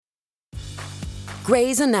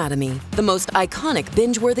Grey's Anatomy, the most iconic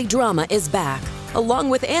binge-worthy drama, is back,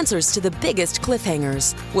 along with answers to the biggest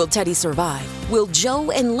cliffhangers. Will Teddy survive? Will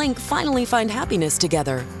Joe and Link finally find happiness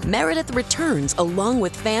together? Meredith returns along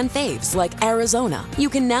with fan faves like Arizona. You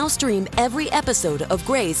can now stream every episode of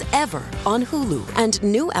Grey's ever on Hulu, and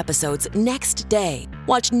new episodes next day.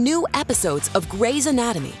 Watch new episodes of Grey's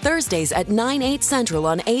Anatomy Thursdays at 9/8 Central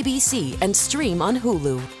on ABC and stream on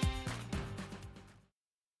Hulu.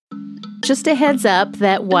 Just a heads up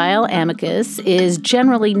that while Amicus is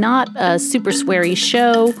generally not a super sweary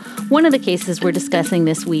show, one of the cases we're discussing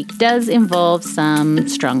this week does involve some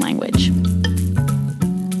strong language.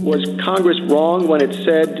 Was Congress wrong when it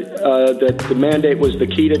said that the mandate was the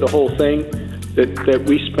key to the whole thing? That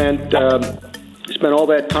we spent all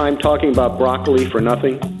that time talking about broccoli for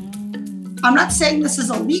nothing? I'm not saying this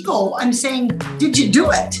is illegal. I'm saying, did you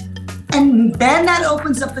do it? And then that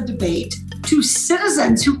opens up the debate to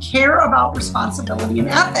citizens who care about responsibility and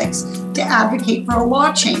ethics to advocate for a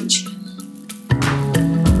law change.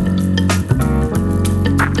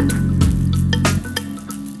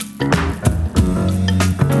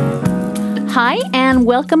 Hi, and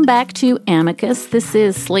welcome back to Amicus. This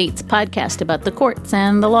is Slate's podcast about the courts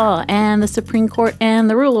and the law and the Supreme Court and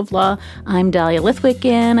the rule of law. I'm Dahlia Lithwick,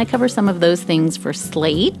 and I cover some of those things for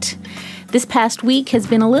Slate. This past week has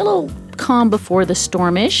been a little calm before the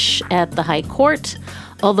stormish at the High Court,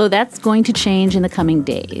 although that's going to change in the coming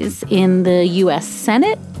days. In the U.S.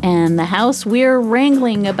 Senate and the House, we're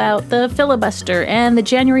wrangling about the filibuster and the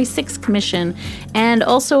January 6th Commission, and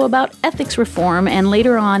also about ethics reform. And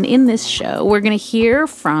later on in this show, we're going to hear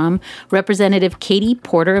from Representative Katie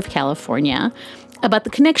Porter of California about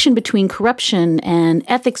the connection between corruption and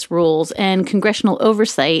ethics rules and congressional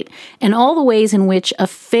oversight, and all the ways in which a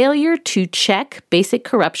failure to check basic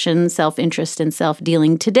corruption, self-interest, and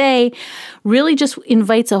self-dealing today really just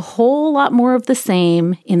invites a whole lot more of the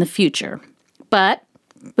same in the future. But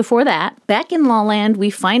before that, back in Lawland,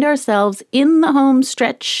 we find ourselves in the home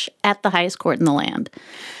stretch at the highest court in the land.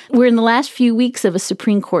 We're in the last few weeks of a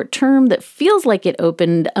Supreme Court term that feels like it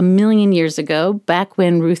opened a million years ago, back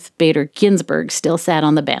when Ruth Bader Ginsburg still sat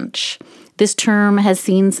on the bench. This term has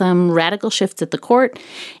seen some radical shifts at the court.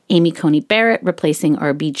 Amy Coney Barrett replacing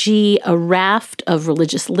RBG, a raft of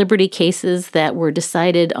religious liberty cases that were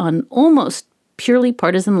decided on almost purely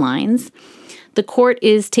partisan lines. The court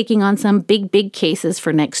is taking on some big cases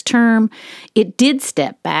for next term. It did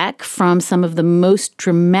step back from some of the most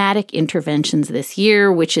dramatic interventions this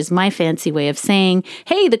year, which is my fancy way of saying,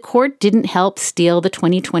 hey, the court didn't help steal the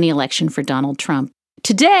 2020 election for Donald Trump.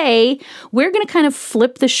 Today, we're going to kind of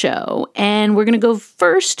flip the show, and we're going to go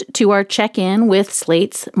first to our check-in with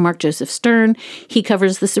Slate's Mark Joseph Stern. He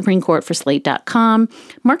covers the Supreme Court for Slate.com.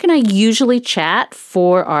 Mark and I usually chat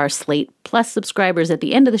for our Slate Plus subscribers at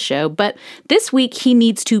the end of the show, but this week he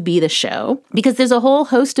needs to be the show because there's a whole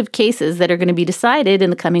host of cases that are going to be decided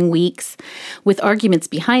in the coming weeks with arguments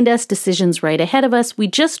behind us, decisions right ahead of us. We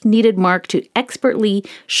just needed Mark to expertly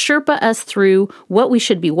Sherpa us through what we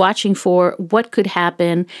should be watching for, what could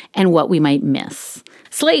happen, and what we might miss.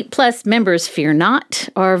 Slate Plus members, fear not,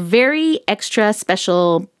 our very extra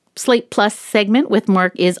special Slate Plus segment with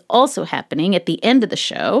Mark is also happening at the end of the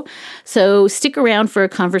show. So stick around for a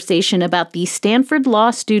conversation about the Stanford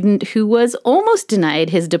law student who was almost denied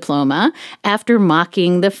his diploma after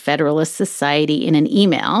mocking the Federalist Society in an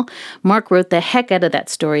email. Mark wrote the heck out of that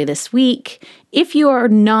story this week. If you are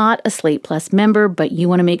not a Slate Plus member, but you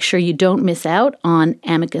want to make sure you don't miss out on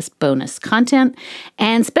Amicus bonus content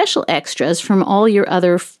and special extras from all your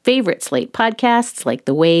other favorite Slate podcasts like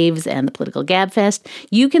The Waves and the Political Gabfest,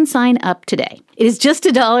 you can sign up today. It is just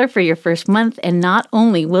 $1 for your first month, and not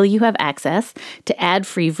only will you have access to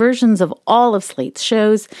ad-free versions of all of Slate's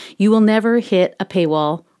shows, you will never hit a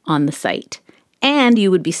paywall on the site. And you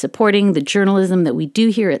would be supporting the journalism that we do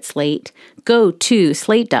here at Slate. Go to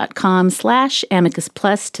slate.com/Amicus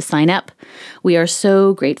Plus to sign up. We are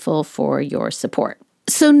so grateful for your support.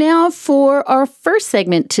 So now for our first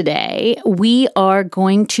segment today, we are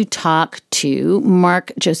going to talk to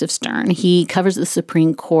Mark Joseph Stern. He covers the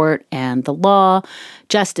Supreme Court and the law,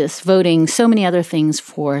 justice, voting, so many other things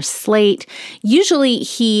for Slate. Usually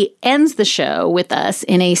he ends the show with us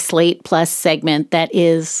in a Slate Plus segment that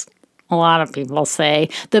is, a lot of people say,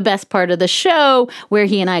 the best part of the show, where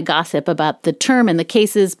he and I gossip about the term and the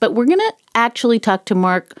cases. But we're going to actually talk to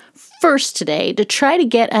Mark first today to try to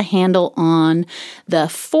get a handle on the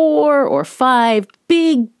 4 or 5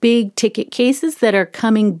 big ticket cases that are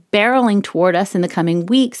coming barreling toward us in the coming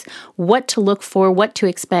weeks, what to look for, what to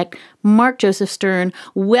expect. Mark Joseph Stern,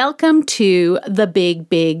 welcome to the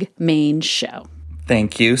big main show.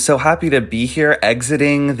 Thank you. So happy to be here,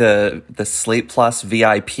 exiting the Slate Plus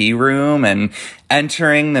VIP room and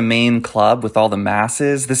entering the main club with all the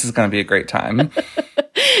masses. This is going to be a great time.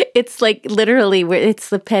 It's like literally, it's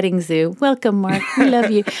the petting zoo. Welcome, Mark. We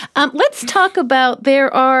love you. Let's talk about,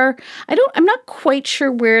 I'm not quite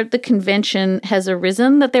sure where the convention has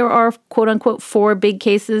arisen, that there are, quote unquote, 4 big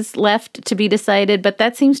cases left to be decided, but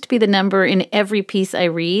that seems to be the number in every piece I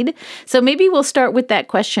read. So maybe we'll start with that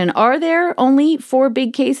question. Are there only 4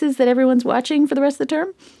 big cases that everyone's watching for the rest of the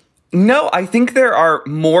term? No, I think there are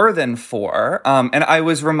more than 4. And I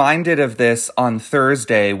was reminded of this on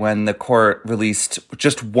Thursday when the court released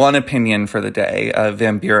just one opinion for the day,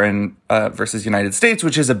 Van Buren versus United States,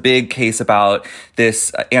 which is a big case about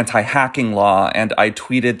this anti-hacking law. And I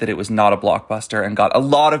tweeted that it was not a blockbuster and got a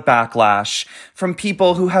lot of backlash from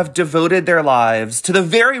people who have devoted their lives to the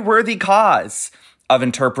very worthy cause of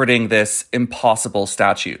interpreting this impossible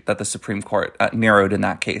statute that the Supreme Court narrowed in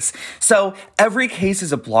that case. So every case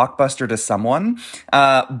is a blockbuster to someone,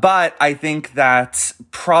 but I think that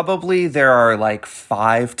probably there are like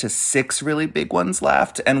 5 to 6 really big ones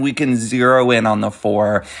left, and we can zero in on the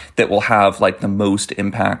 4 that will have like the most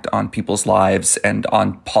impact on people's lives and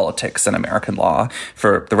on politics and American law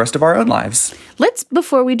for the rest of our own lives.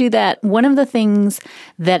 Before we do that, one of the things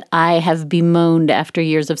that I have bemoaned after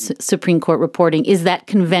years of Supreme Court reporting is that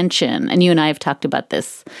convention, and you and I have talked about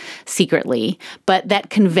this secretly, but that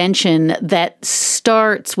convention that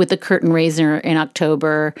starts with the curtain raiser in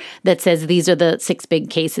October that says these are the 6 big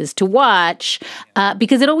cases to watch,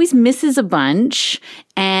 because it always misses a bunch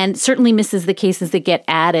and certainly misses the cases that get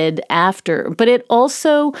added after. But it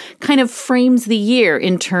also kind of frames the year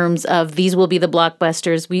in terms of these will be the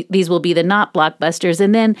blockbusters, these will be the not blockbusters.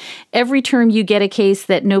 And then every term you get a case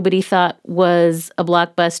that nobody thought was a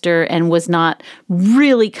blockbuster and was not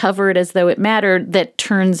really covered as though it mattered, that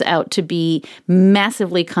turns out to be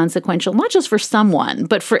massively consequential, not just for someone,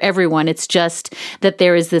 but for everyone. It's just that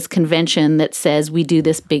there is this convention that says we do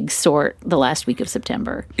this big sort the last week of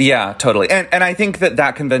September. Yeah, totally. And I think that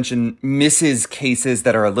convention misses cases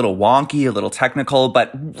that are a little wonky, a little technical,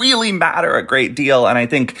 but really matter a great deal. And I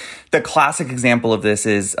think the classic example of this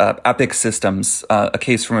is Epic Systems, a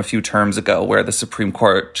case from a few terms ago where the Supreme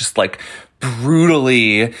Court just like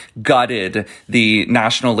brutally gutted the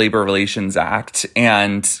National Labor Relations Act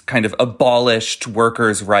and kind of abolished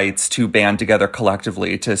workers' rights to band together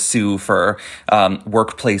collectively to sue for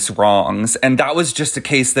workplace wrongs. And that was just a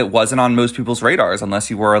case that wasn't on most people's radars unless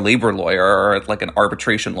you were a labor lawyer or like an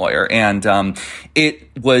arbitration lawyer. And it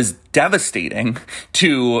was devastating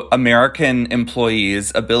to American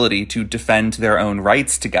employees' ability to defend their own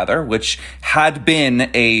rights together, which had been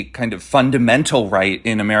a kind of fundamental right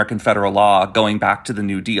in American federal law going back to the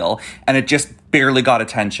New Deal. And it just barely got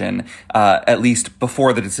attention, at least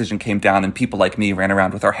before the decision came down and people like me ran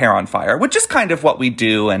around with our hair on fire, which is kind of what we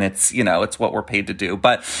do. And it's, it's what we're paid to do.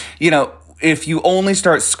 But, if you only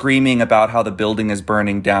start screaming about how the building is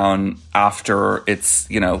burning down after it's,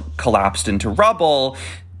 collapsed into rubble,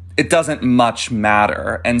 it doesn't much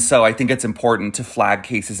matter. And so I think it's important to flag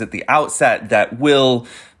cases at the outset that will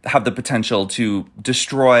have the potential to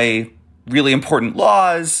destroy really important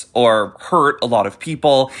laws or hurt a lot of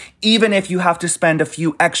people, even if you have to spend a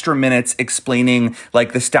few extra minutes explaining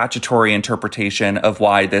like the statutory interpretation of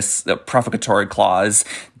why this prefatory clause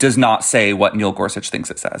does not say what Neil Gorsuch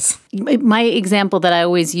thinks it says. My example that I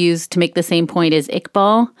always use to make the same point is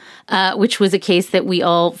Iqbal, which was a case that we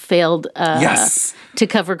all failed to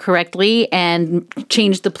cover correctly and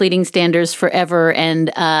changed the pleading standards forever.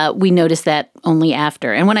 And we noticed that only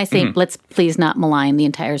after. And when I say, let's please not malign the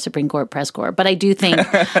entire Supreme Court press corps, but I do think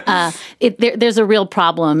there's a real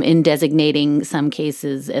problem in designating some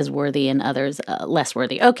cases as worthy and others less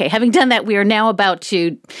worthy. Okay, having done that, we are now about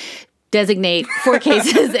to designate 4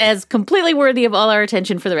 cases as completely worthy of all our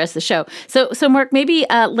attention for the rest of the show. So Mark, maybe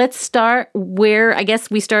let's start where I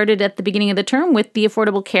guess we started at the beginning of the term with the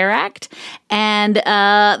Affordable Care Act and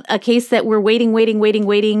a case that we're waiting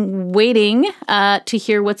to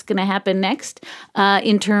hear what's going to happen next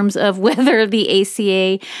in terms of whether the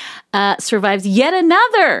ACA survives yet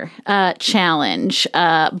another challenge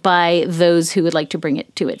by those who would like to bring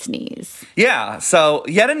it to its knees. Yeah, so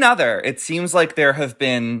yet another. It seems like there have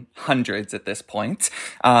been hundreds at this point.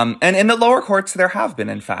 And in the lower courts, there have been,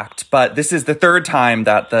 in fact. But this is the 3rd time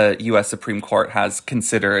that the U.S. Supreme Court has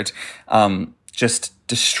considered just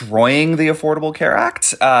destroying the Affordable Care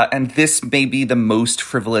Act. And this may be the most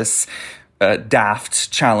frivolous,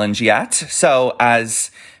 daft challenge yet. So as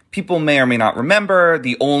people may or may not remember,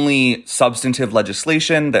 the only substantive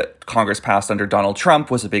legislation that Congress passed under Donald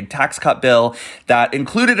Trump was a big tax cut bill that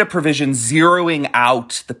included a provision zeroing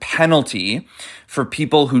out the penalty for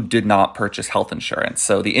people who did not purchase health insurance.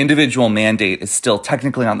 So the individual mandate is still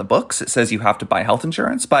technically on the books. It says you have to buy health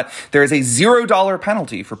insurance, but there is a $0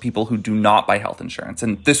 penalty for people who do not buy health insurance.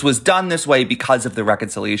 And this was done this way because of the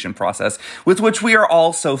reconciliation process with which we are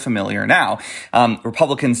all so familiar now.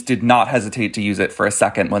 Republicans did not hesitate to use it for a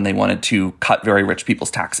second when they wanted to cut very rich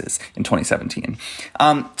people's taxes in 2017.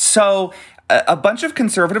 So a bunch of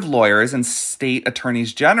conservative lawyers and state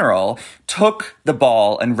attorneys general took the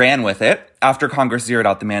ball and ran with it after Congress zeroed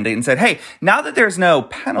out the mandate and said, hey, now that there's no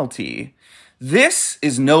penalty, this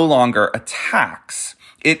is no longer a tax.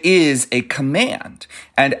 It is a command.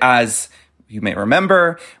 And as you may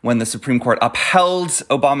remember, when the Supreme Court upheld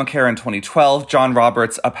Obamacare in 2012, John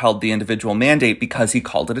Roberts upheld the individual mandate because he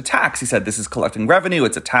called it a tax. He said, this is collecting revenue.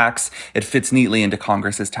 It's a tax. It fits neatly into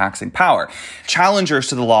Congress's taxing power. Challengers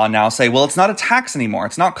to the law now say, well, it's not a tax anymore.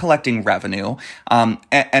 It's not collecting revenue. And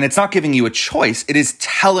it's not giving you a choice. It is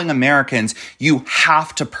telling Americans you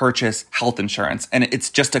have to purchase health insurance. And it's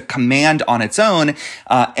just a command on its own.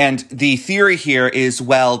 And the theory here is,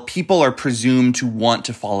 well, people are presumed to want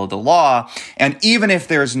to follow the law. And even if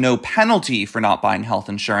there's no penalty for not buying health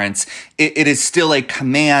insurance, it is still a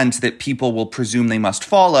command that people will presume they must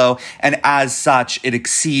follow. And as such, it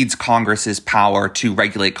exceeds Congress's power to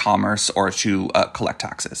regulate commerce or to collect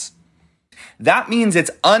taxes. That means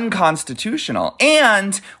it's unconstitutional,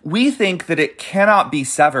 and we think that it cannot be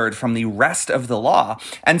severed from the rest of the law.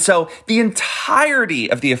 And so the entirety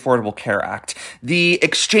of the Affordable Care Act, the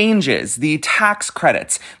exchanges, the tax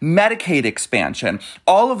credits, Medicaid expansion,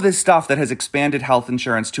 all of this stuff that has expanded health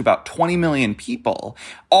insurance to about 20 million people,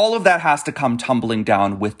 all of that has to come tumbling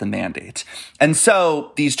down with the mandate. And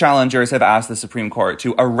so these challengers have asked the Supreme Court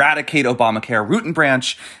to eradicate Obamacare root and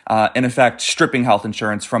branch, in effect stripping health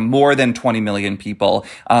insurance from more than 20 million people,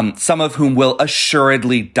 some of whom will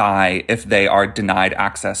assuredly die if they are denied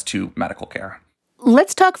access to medical care.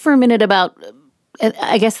 Let's talk for a minute about,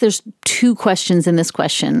 I guess there's two questions in this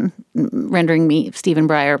question, rendering me Stephen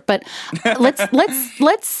Breyer, but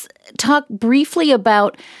let's talk briefly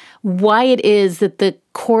about why it is that the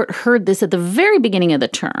court heard this at the very beginning of the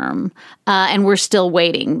term, and we're still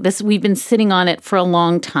waiting. We've been sitting on it for a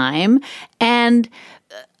long time, and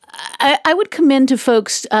I would commend to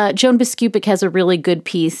folks, Joan Biskupic has a really good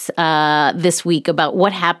piece this week about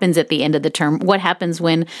what happens at the end of the term, what happens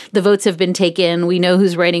when the votes have been taken, we know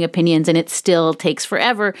who's writing opinions, and it still takes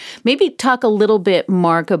forever. Maybe talk a little bit,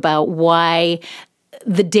 Mark, about why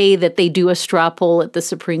the day that they do a straw poll at the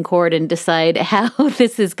Supreme Court and decide how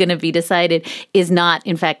this is going to be decided is not,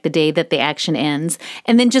 in fact, the day that the action ends.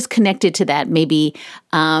 And then just connected to that, maybe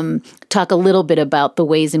talk a little bit about the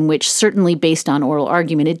ways in which, certainly based on oral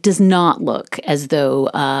argument, it does not look as though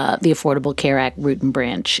the Affordable Care Act root and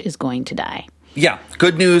branch is going to die. Yeah,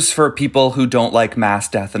 good news for people who don't like mass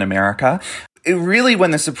death in America. Really, when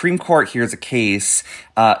the Supreme Court hears a case,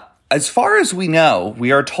 as far as we know,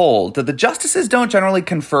 we are told that the justices don't generally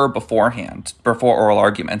confer beforehand, before oral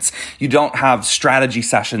arguments. You don't have strategy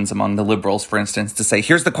sessions among the liberals, for instance, to say,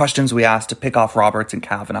 here's the questions we asked to pick off Roberts and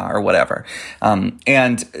Kavanaugh or whatever.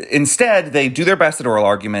 And instead, they do their best at oral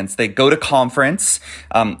arguments. They go to conference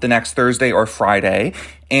the next Thursday or Friday,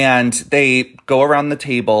 and they go around the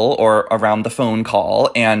table or around the phone call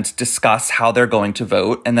and discuss how they're going to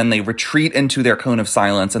vote. And then they retreat into their cone of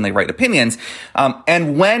silence and they write opinions.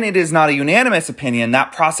 And when it is not a unanimous opinion,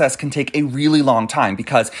 that process can take a really long time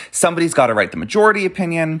because somebody's got to write the majority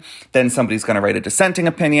opinion. Then somebody's going to write a dissenting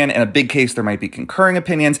opinion. In a big case, there might be concurring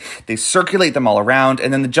opinions. They circulate them all around.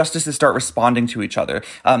 And then the justices start responding to each other.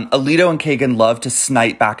 Alito and Kagan love to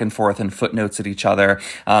snipe back and forth and footnotes at each other.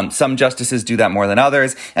 Some justices do that more than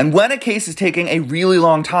others. And when a case is taking a really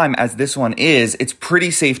long time, as this one is, it's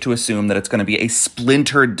pretty safe to assume that it's going to be a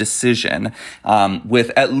splintered decision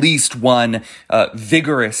with at least one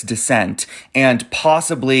vigorous dissent and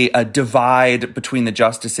possibly a divide between the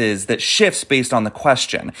justices that shifts based on the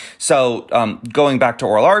question. So going back to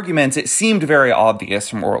oral arguments, it seemed very obvious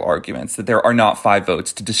from oral arguments that there are not 5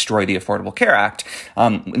 votes to destroy the Affordable Care Act.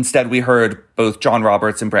 Instead, we heard both John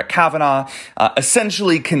Roberts and Brett Kavanaugh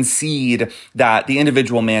essentially concede that the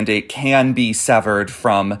individual mandate can be severed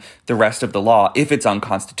from the rest of the law if it's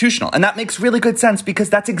unconstitutional. And that makes really good sense because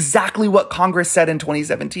that's exactly what Congress said in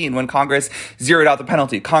 2017 when Congress zeroed out the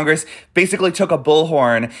penalty. Congress basically took a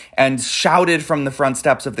bullhorn and shouted from the front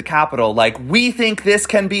steps of the Capitol, like, we think this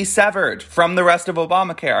can be severed from the rest of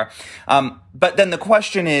Obamacare. But then the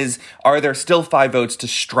question is, are there still 5 votes to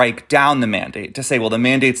strike down the mandate, to say, well, the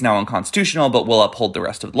mandate's now unconstitutional, but we'll uphold the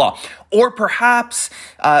rest of the law? Or perhaps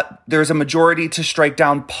there's a majority to strike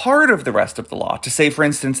down part of the rest of the law to say, for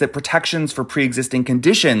instance, that protections for pre-existing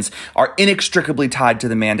conditions are inextricably tied to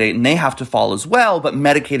the mandate and they have to fall as well, but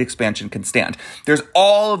Medicaid expansion can stand. There's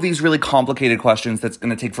all of these really complicated questions that's going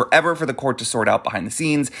to take forever for the court to sort out behind the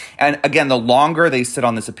scenes. And again, the longer they sit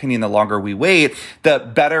on this opinion, the longer we wait, the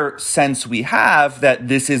better sense we have that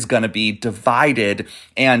this is going to be divided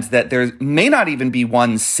and that there may not even be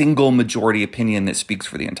one single majority opinion that speaks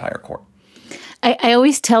for the entire court. I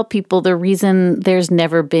always tell people the reason there's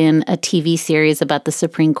never been a TV series about the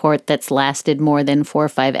Supreme Court that's lasted more than 4 or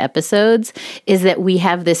 5 episodes is that we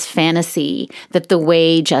have this fantasy that the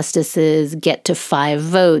way justices get to 5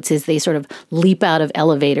 votes is they sort of leap out of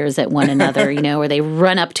elevators at one another, or they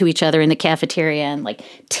run up to each other in the cafeteria and like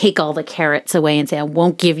take all the carrots away and say, I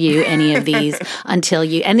won't give you any of these until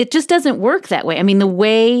you, and it just doesn't work that way. I mean, the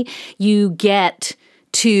way you get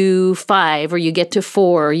to 5 or you get to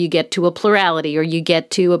 4 or you get to a plurality or you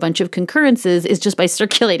get to a bunch of concurrences is just by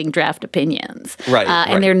circulating draft opinions. Right.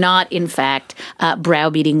 And they're not, in fact,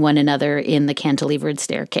 browbeating one another in the cantilevered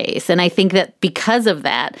staircase. And I think that because of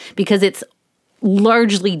that, because it's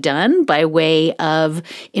largely done by way of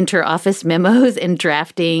inter-office memos and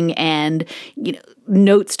drafting and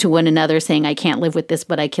notes to one another saying, I can't live with this,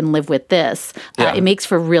 but I can live with this. Yeah. It makes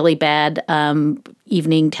for really bad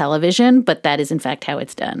evening television, but that is in fact how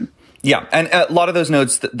it's done. Yeah, and a lot of those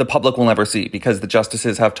notes the public will never see because the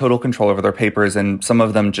justices have total control over their papers, and some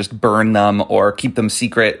of them just burn them or keep them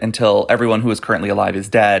secret until everyone who is currently alive is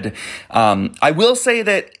dead. I will say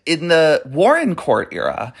that in the Warren Court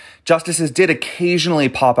era, justices did occasionally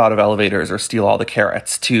pop out of elevators or steal all the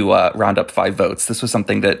carrots to round up 5 votes. This was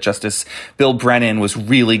something that Justice Bill Brennan was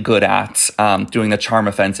really good at, doing the charm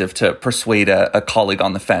offensive to persuade a colleague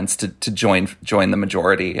on the fence to join the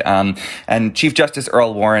majority. And Chief Justice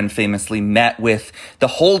Earl Warren famously met with the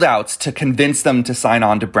holdouts to convince them to sign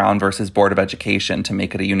on to Brown versus Board of Education to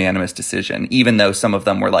make it a unanimous decision, even though some of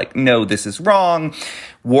them were like, no, this is wrong.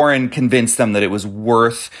 Warren convinced them that it was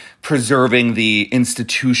worth preserving the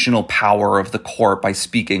institutional power of the court by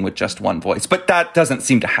speaking with just one voice. But that doesn't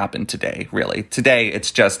seem to happen today, really. Today, it's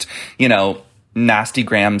just, nasty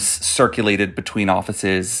grams circulated between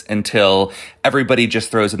offices until everybody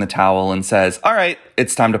just throws in the towel and says, all right,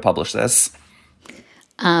 it's time to publish this.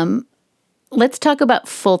 Let's talk about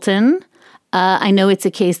Fulton. I know it's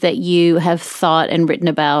a case that you have thought and written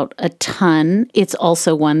about a ton. It's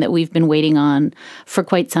also one that we've been waiting on for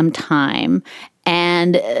quite some time.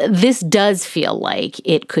 And this does feel like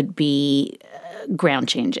it could be ground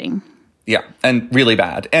changing. Yeah, and really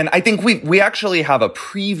bad. And I think we actually have a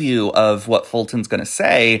preview of what Fulton's going to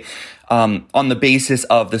say on the basis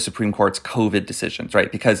of the Supreme Court's COVID decisions,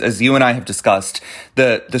 right? Because as you and I have discussed,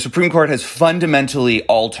 the Supreme Court has fundamentally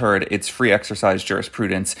altered its free exercise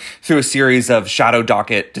jurisprudence through a series of shadow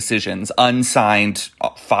docket decisions, unsigned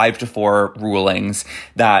 5-4 rulings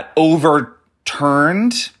that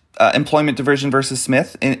overturned employment diversion versus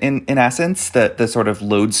Smith, in essence, the sort of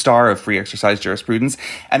lodestar of free exercise jurisprudence,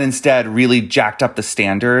 and instead really jacked up the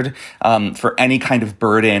standard for any kind of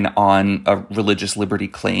burden on a religious liberty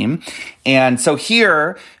claim. And so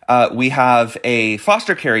here we have a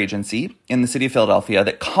foster care agency in the city of Philadelphia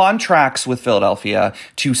that contracts with Philadelphia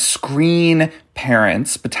to screen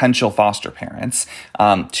parents, potential foster parents,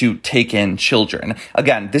 to take in children.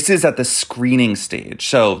 Again, this is at the screening stage.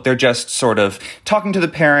 So they're just sort of talking to the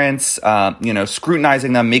parents,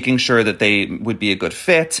 scrutinizing them, making sure that they would be a good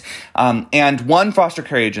fit. And one foster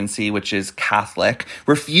care agency, which is Catholic,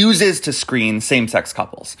 refuses to screen same-sex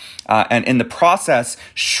couples. And in the process,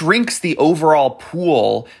 shrinks the overall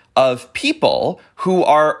pool of people who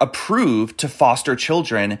are approved to foster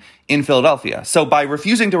children in Philadelphia. So by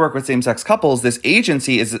refusing to work with same-sex couples, this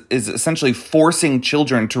agency is essentially forcing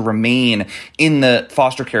children to remain in the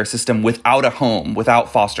foster care system without a home,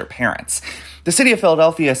 without foster parents. The city of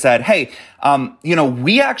Philadelphia said, hey,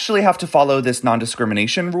 we actually have to follow this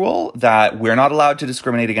non-discrimination rule that we're not allowed to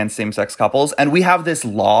discriminate against same-sex couples. And we have this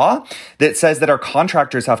law that says that our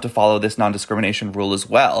contractors have to follow this non-discrimination rule as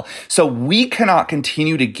well. So we cannot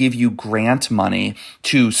continue to give you grant money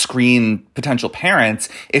to screen potential parents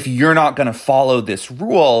if you're not going to follow this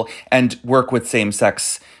rule and work with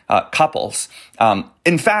same-sex couples.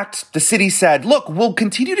 In fact, the city said, look, we'll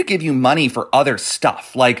continue to give you money for other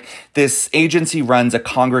stuff. Like this agency runs a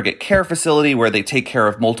congregate care facility where they take care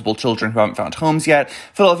of multiple children who haven't found homes yet.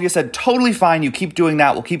 Philadelphia said, totally fine. You keep doing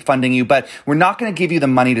that. We'll keep funding you, but we're not going to give you the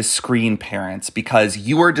money to screen parents because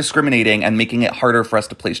you are discriminating and making it harder for us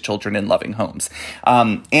to place children in loving homes.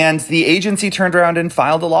 And the agency turned around and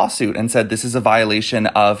filed a lawsuit and said, this is a violation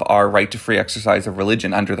of our right to free exercise of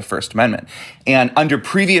religion under the First Amendment. And under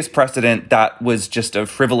previous previous precedent, that was just a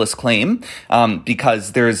frivolous claim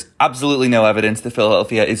because there's absolutely no evidence that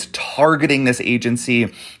Philadelphia is targeting this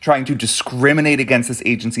agency, trying to discriminate against this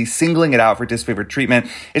agency, singling it out for disfavored treatment.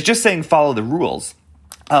 It's just saying follow the rules.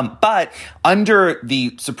 But under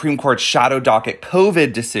the Supreme Court's shadow docket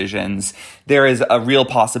COVID decisions, there is a real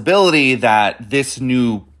possibility that this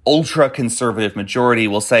new ultra-conservative majority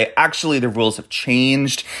will say, actually, the rules have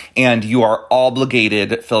changed and you are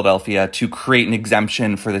obligated, Philadelphia, to create an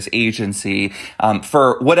exemption for this agency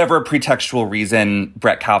for whatever pretextual reason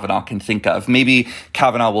Brett Kavanaugh can think of. Maybe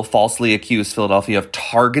Kavanaugh will falsely accuse Philadelphia of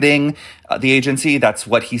targeting the agency. That's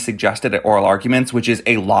what he suggested at oral arguments, which is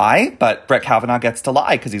a lie. But Brett Kavanaugh gets to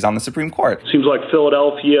lie because he's on the Supreme Court. Seems like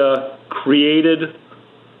Philadelphia created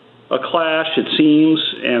a clash, it seems,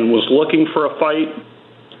 and was looking for a fight.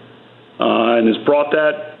 And has brought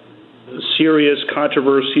that serious,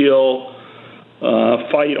 controversial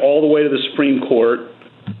fight all the way to the Supreme Court,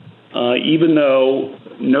 even though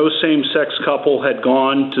no same-sex couple had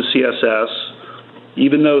gone to CSS,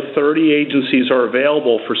 even though 30 agencies are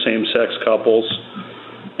available for same-sex couples,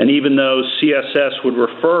 and even though CSS would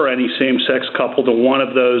refer any same-sex couple to one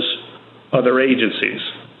of those other agencies.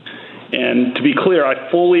 And to be clear,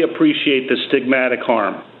 I fully appreciate the stigmatic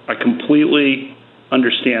harm. I completely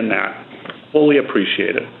understand that. Fully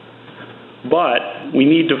appreciate it. But we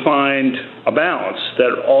need to find a balance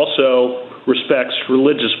that also respects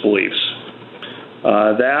religious beliefs.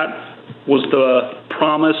 That was the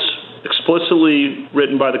promise explicitly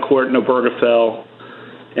written by the court in Obergefell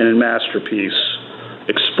and in Masterpiece,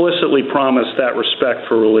 explicitly promised that respect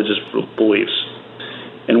for religious beliefs.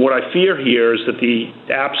 And what I fear here is that the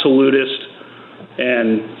absolutist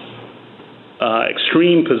and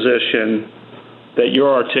extreme position that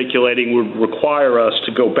you're articulating would require us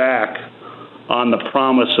to go back on the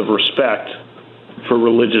promise of respect for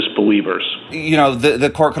religious believers. You know, the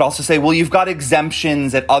court could also say, well, you've got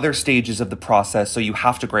exemptions at other stages of the process, so you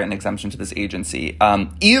have to grant an exemption to this agency.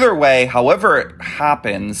 Either way, however it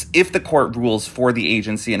happens, if the court rules for the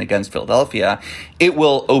agency and against Philadelphia, it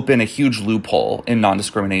will open a huge loophole in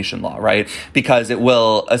non-discrimination law, right? Because it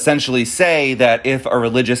will essentially say that if a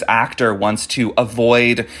religious actor wants to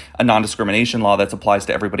avoid a non-discrimination law that applies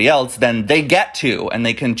to everybody else, then they get to, and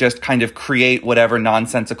they can just kind of create whatever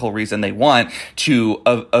nonsensical reason they want to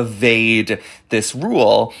evade this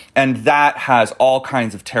rule. And that has all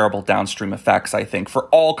kinds of terrible downstream effects, I think, for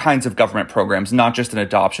all kinds of government programs, not just in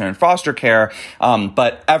adoption and foster care,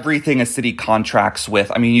 but everything a city contracts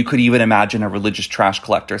with. I mean, you could even imagine a religious trash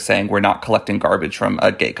collector saying, we're not collecting garbage from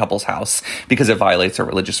a gay couple's house because it violates our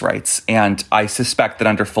religious rights. And I suspect that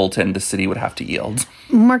under Fulton, the city would have to yield.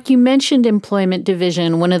 Mark, you mentioned employment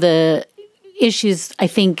division. One of the issues, I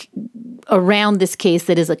think, around this case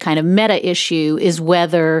that is a kind of meta issue is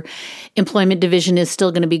whether employment division is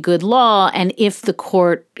still going to be good law, and if the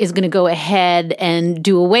court is going to go ahead and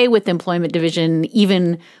do away with employment division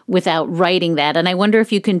even without writing that. And I wonder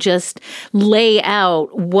if you can just lay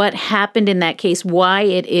out what happened in that case, why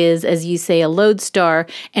it is, as you say, a lodestar,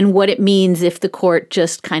 and what it means if the court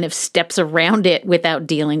just kind of steps around it without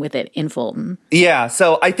dealing with it in Fulton. Yeah,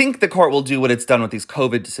 so I think the court will do what it's done with these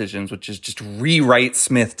COVID decisions, which is just rewrite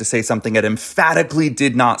Smith to say something it emphatically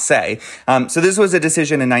did not say. So this was a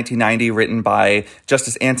decision in 1990 written by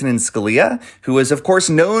Justice Antonin Scalia, who was, of course,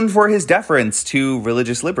 known for his deference to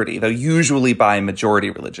religious liberty, though usually by majority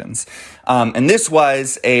religions. And this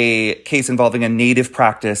was a case involving a native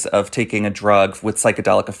practice of taking a drug with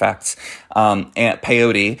psychedelic effects, and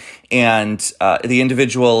peyote. And the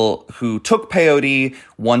individual who took peyote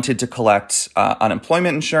wanted to collect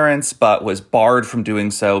unemployment insurance, but was barred from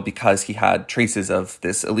doing so because he had traces of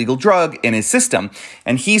this illegal drug in his system.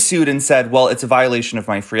 And he sued and said, well, it's a violation of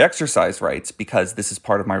my free exercise rights because this is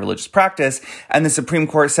part of my religious practice. And the Supreme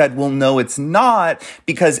Court said, well, no, it's not,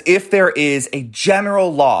 because if there is a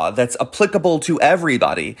general law that's applicable to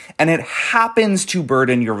everybody and it happens to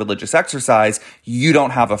burden your religious exercise, you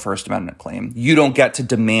don't have a First Amendment claim. You don't get to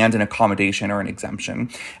demand an accommodation or an exemption.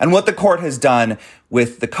 And what the court has done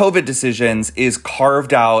with the COVID decisions is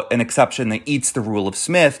carved out an exception that eats the rule of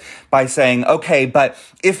Smith by saying, okay, but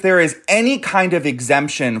if there is any kind of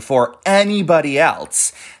exemption for anybody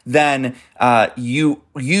else, then you,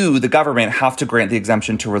 the government, have to grant the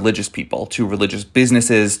exemption to religious people, to religious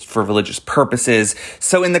businesses, for religious purposes.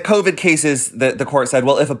 So in the COVID cases, the court said,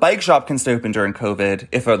 well, if a bike shop can stay open during COVID,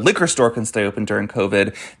 if a liquor store can stay open during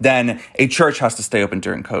COVID, then a church has to stay open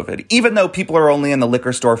during COVID, even though people are only in the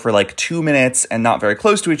liquor store for like 2 minutes and not very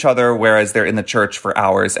close to each other, whereas they're in the church for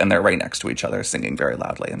hours and they're right next to each other singing very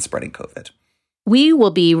loudly and spreading COVID. We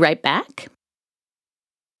will be right back.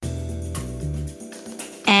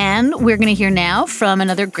 And we're going to hear now from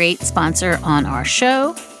another great sponsor on our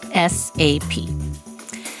show, SAP.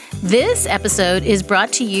 This episode is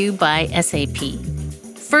brought to you by SAP.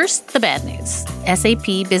 First, the bad news.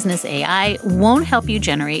 SAP Business AI won't help you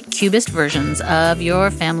generate cubist versions of your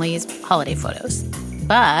family's holiday photos,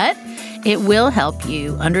 but it will help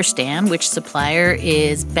you understand which supplier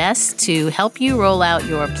is best to help you roll out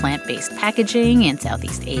your plant-based packaging in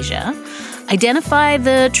Southeast Asia, identify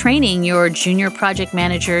the training your junior project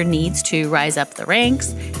manager needs to rise up the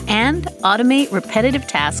ranks, and automate repetitive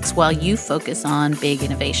tasks while you focus on big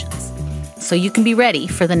innovations. So you can be ready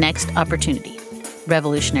for the next opportunity.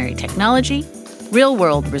 Revolutionary technology,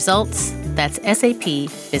 real-world results. That's SAP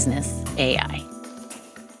Business AI.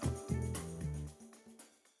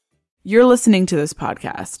 You're listening to this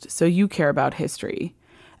podcast, so you care about history.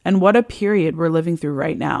 And what a period we're living through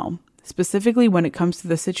right now, specifically when it comes to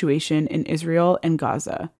the situation in Israel and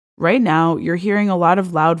Gaza. Right now, you're hearing a lot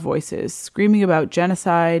of loud voices screaming about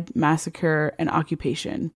genocide, massacre, and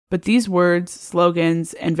occupation. But these words,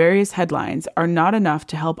 slogans, and various headlines are not enough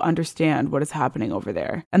to help understand what is happening over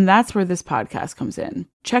there. And that's where this podcast comes in.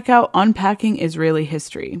 Check out Unpacking Israeli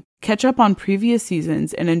History. Catch up on previous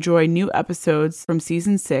seasons and enjoy new episodes from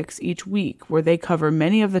Season 6 each week, where they cover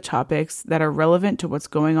many of the topics that are relevant to what's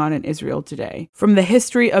going on in Israel today. From the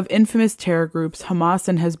history of infamous terror groups Hamas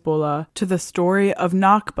and Hezbollah, to the story of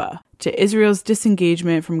Nakba, to Israel's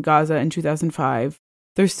disengagement from Gaza in 2005,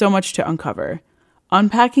 there's so much to uncover.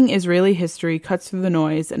 Unpacking Israeli History cuts through the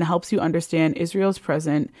noise and helps you understand Israel's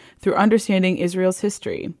present through understanding Israel's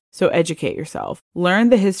history. So educate yourself. Learn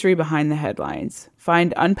the history behind the headlines.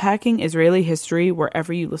 Find Unpacking Israeli History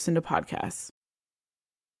wherever you listen to podcasts.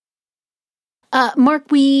 Mark,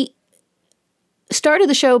 we started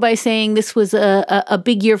the show by saying this was a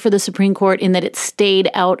big year for the Supreme Court in that it stayed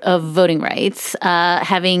out of voting rights,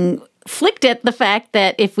 having flicked at the fact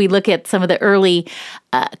that if we look at some of the early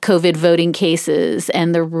COVID voting cases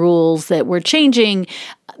and the rules that were changing,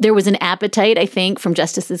 there was an appetite, I think, from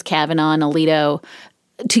Justices Kavanaugh and Alito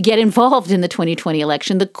to get involved in the 2020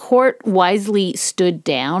 election. The court wisely stood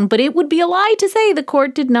down, but it would be a lie to say the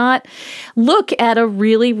court did not look at a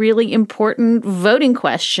really, really important voting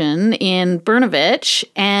question in Brnovich,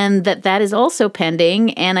 and that is also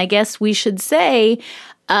pending. And I guess we should say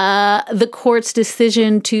the court's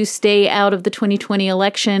decision to stay out of the 2020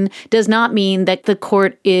 election does not mean that the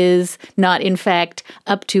court is not, in fact,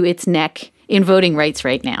 up to its neck in voting rights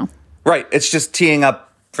right now. Right. It's just teeing up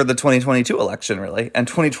for the 2022 election, really, and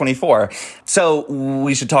 2024. So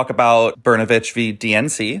we should talk about Brnovich v.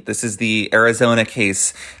 DNC. This is the Arizona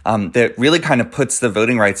case that really kind of puts the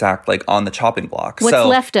Voting Rights Act on the chopping block. What's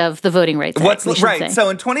left of the Voting Rights Act, we should say. So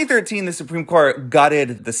in 2013, the Supreme Court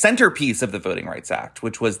gutted the centerpiece of the Voting Rights Act,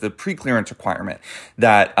 which was the preclearance requirement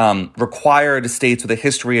that required states with a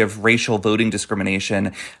history of racial voting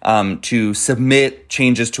discrimination to submit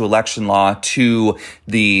changes to election law to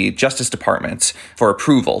the Justice Department for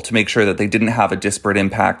approval, to make sure that they didn't have a disparate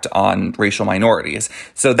impact on racial minorities.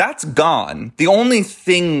 So that's gone. The only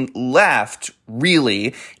thing left,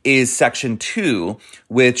 really, is Section 2,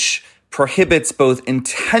 which prohibits both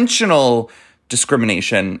intentional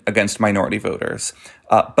discrimination against minority voters,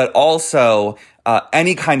 but also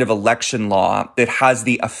any kind of election law that has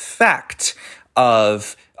the effect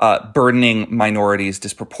of burdening minorities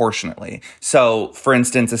disproportionately. So, for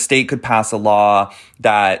instance, a state could pass a law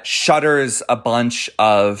that shutters a bunch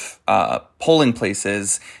of polling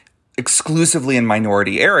places exclusively in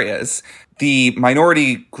minority areas. The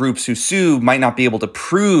minority groups who sue might not be able to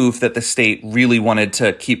prove that the state really wanted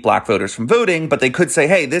to keep black voters from voting, but they could say,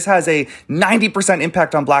 hey, this has a 90%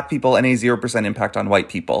 impact on black people and a 0% impact on white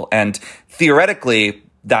people. And theoretically,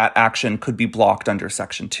 that action could be blocked under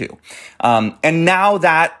Section 2. And now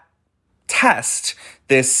that test,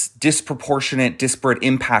 this disproportionate, disparate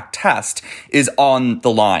impact test, is on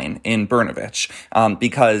the line in Brnovich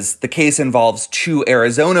because the case involves two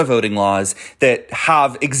Arizona voting laws that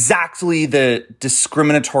have exactly the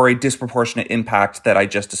discriminatory, disproportionate impact that I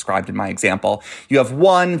just described in my example. You have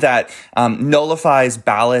one that nullifies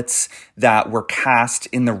ballots that were cast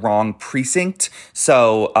in the wrong precinct.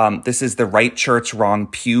 So this is the right church, wrong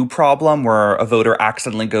pew problem, where a voter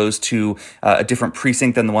accidentally goes to a different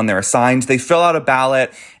precinct than the one they're assigned. They fill out a ballot,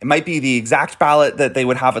 ballot. It might be the exact ballot that they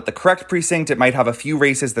would have at the correct precinct. It might have a few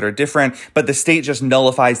races that are different, but the state just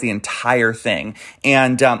nullifies the entire thing.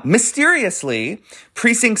 And mysteriously,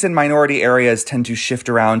 precincts in minority areas tend to shift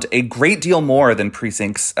around a great deal more than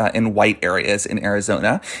precincts in white areas in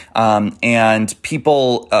Arizona. And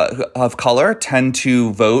people of color tend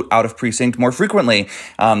to vote out of precinct more frequently,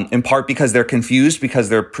 in part because they're confused because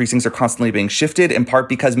their precincts are constantly being shifted, in part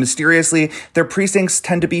because mysteriously their precincts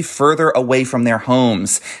tend to be further away from their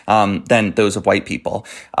homes than those of white people.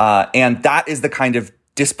 And that is the kind of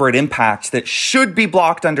disparate impact that should be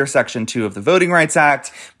blocked under Section 2 of the Voting Rights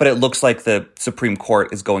Act, but it looks like the Supreme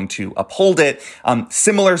Court is going to uphold it.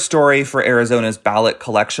 Similar story for Arizona's ballot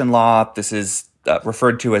collection law. This is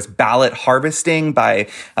referred to as ballot harvesting by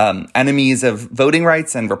enemies of voting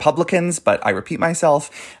rights and Republicans, but I repeat myself.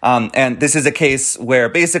 And this is a case where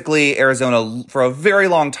basically Arizona, for a very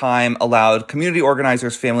long time, allowed community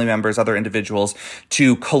organizers, family members, other individuals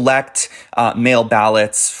to collect mail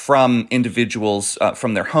ballots from individuals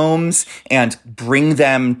from their homes and bring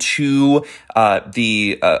them to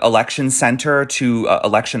the election center, to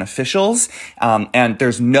election officials. And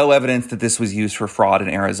there's no evidence that this was used for fraud in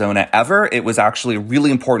Arizona ever. It was actually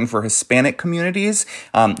really important for Hispanic communities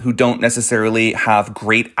who don't necessarily have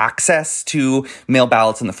great access to mail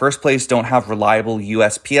ballots in the first place, don't have reliable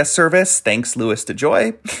USPS service. Thanks, Louis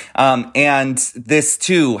DeJoy. And this,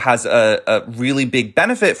 too, has a really big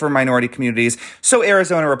benefit for minority communities. So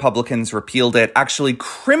Arizona Republicans repealed it, actually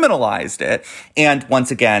criminalized it. And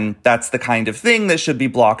once again, that's the kind of thing that should be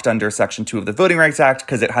blocked under Section 2 of the Voting Rights Act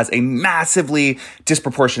because it has a massively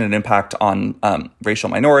disproportionate impact on racial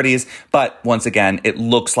minorities. But once again, it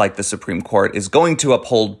looks like the Supreme Court is going to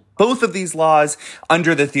uphold both of these laws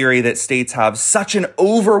under the theory that states have such an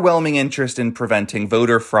overwhelming interest in preventing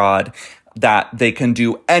voter fraud that they can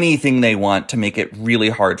do anything they want to make it really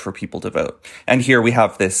hard for people to vote. And here we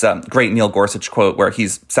have this great Neil Gorsuch quote where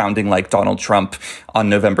he's sounding like Donald Trump on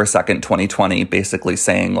November 2nd, 2020, basically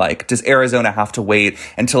saying, like, does Arizona have to wait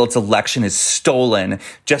until its election is stolen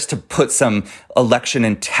just to put some election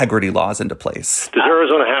integrity laws into place? Does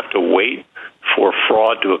Arizona have to wait for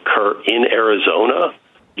fraud to occur in Arizona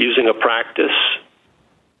using a practice?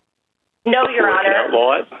 No, Your Honor.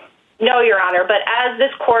 Outlaw it? No, Your Honor, but as this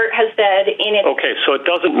court has said in its... Okay, so it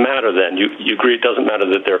doesn't matter then. You agree it doesn't matter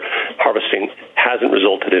that their harvesting hasn't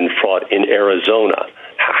resulted in fraud in Arizona.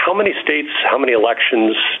 How many states, how many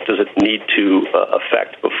elections does it need to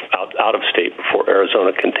affect out of state before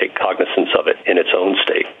Arizona can take cognizance of it in its own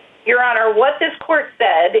state? Your Honor, what this court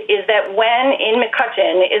said is that when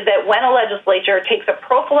a legislature takes a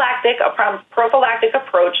prophylactic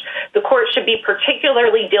approach, the court should be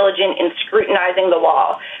particularly diligent in scrutinizing the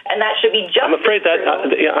law, and that should be just. I'm afraid that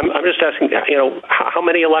I'm just asking. How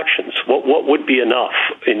many elections? What would be enough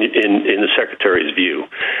in the Secretary's view?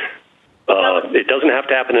 It doesn't have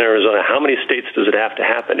to happen in Arizona. How many states does it have to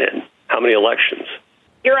happen in? How many elections?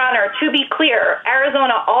 Your Honor, to be clear,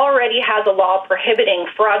 Arizona already has a law prohibiting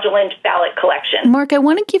fraudulent ballot collection. Mark, I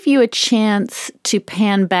want to give you a chance to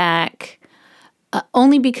pan back,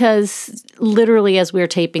 only because literally as we're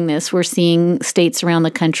taping this, we're seeing states around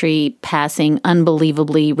the country passing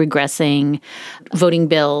unbelievably regressing voting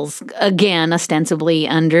bills, again, ostensibly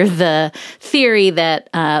under the theory that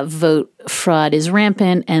vote fraud is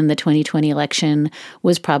rampant and the 2020 election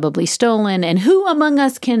was probably stolen. And who among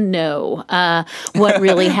us can know what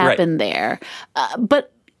really happened there?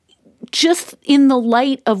 But just in the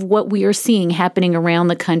light of what we are seeing happening around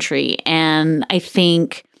the country, and I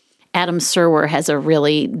think Adam Serwer has a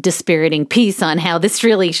really dispiriting piece on how this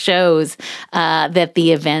really shows that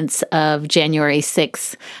the events of January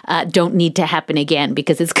 6th don't need to happen again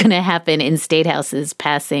because it's going to happen in state houses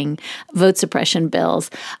passing vote suppression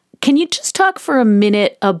bills. Can you just talk for a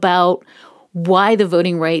minute about why the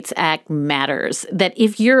Voting Rights Act matters? That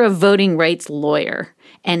if you're a voting rights lawyer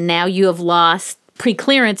and now you have lost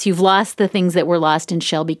pre-clearance, you've lost the things that were lost in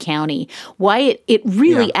Shelby County, why it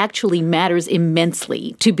really actually matters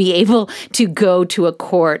immensely to be able to go to a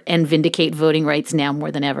court and vindicate voting rights now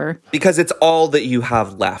more than ever. Because it's all that you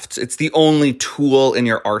have left. It's the only tool in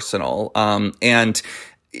your arsenal. And,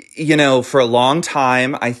 for a long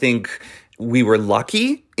time, I think we were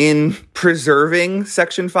lucky in preserving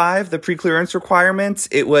Section 5, the preclearance requirements.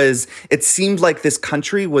 It seemed like this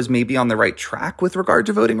country was maybe on the right track with regard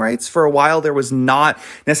to voting rights. For a while, there was not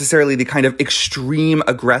necessarily the kind of extreme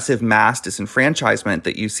aggressive mass disenfranchisement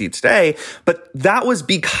that you see today, but that was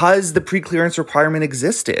because the preclearance requirement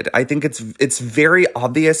existed. I think it's very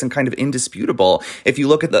obvious and kind of indisputable. If you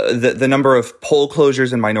look at the number of poll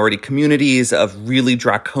closures in minority communities, of really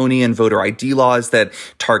draconian voter ID laws that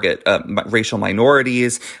target racial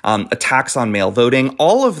minorities, attacks on mail voting.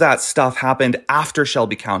 All of that stuff happened after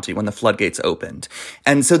Shelby County when the floodgates opened.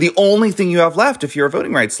 And so the only thing you have left if you're a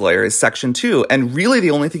voting rights lawyer is Section 2. And really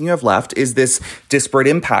the only thing you have left is this disparate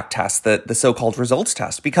impact test, the so-called results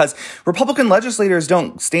test, because Republican legislators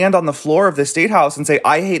don't stand on the floor of the state house and say,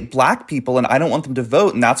 I hate black people and I don't want them to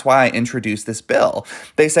vote, and that's why I introduced this bill.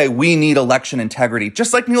 They say, we need election integrity,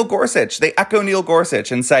 just like Neil Gorsuch. They echo Neil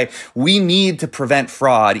Gorsuch and say, we need to prevent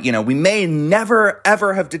fraud. We may never,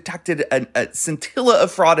 ever have detected a scintilla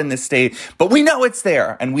of fraud in this state, but we know it's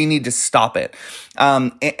there and we need to stop it.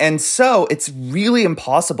 And so it's really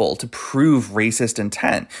impossible to prove racist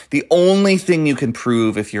intent. The only thing you can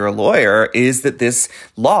prove if you're a lawyer is that this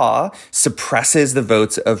law suppresses the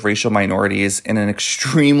votes of racial minorities in an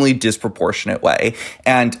extremely disproportionate way.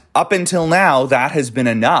 And up until now, that has been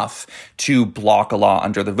enough to block a law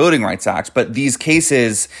under the Voting Rights Act. But these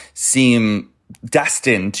cases seem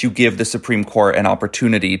destined to give the Supreme Court an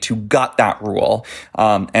opportunity to gut that rule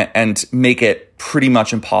and make it pretty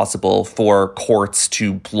much impossible for courts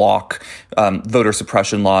to block voter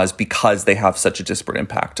suppression laws because they have such a disparate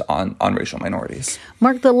impact on racial minorities.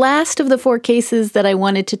 Mark, the last of the 4 cases that I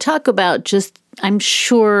wanted to talk about, just I'm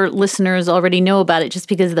sure listeners already know about it just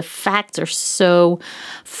because the facts are so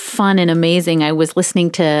fun and amazing. I was listening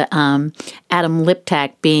to Adam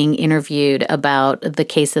Liptak being interviewed about the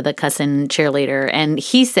case of the Cussin cheerleader, and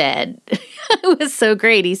he said, it was so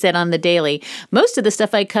great. He said on The Daily, most of the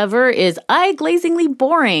stuff I cover is eye-glazingly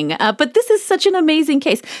boring, but this is such an amazing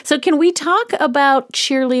case. So can we talk about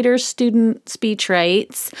cheerleader student speech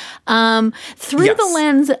rights through the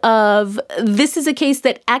lens of this is a case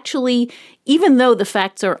that actually, even though the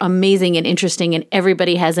facts are amazing and interesting and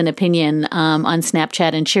everybody has an opinion on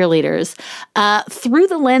Snapchat and cheerleaders, through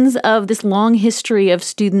the lens of this long history of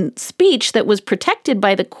student speech that was protected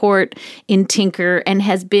by the court in Tinker and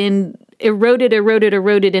has been eroded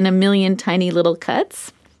in a million tiny little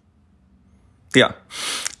cuts? Yeah.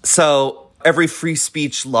 So every free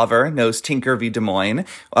speech lover knows Tinker v. Des Moines,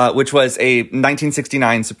 which was a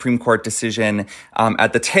 1969 Supreme Court decision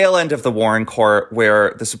at the tail end of the Warren Court,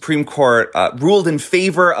 where the Supreme Court ruled in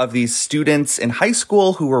favor of these students in high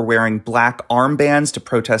school who were wearing black armbands to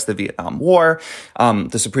protest the Vietnam War.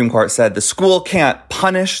 The Supreme Court said the school can't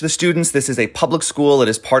punish the students. This is a public school. It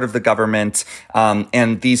is part of the government.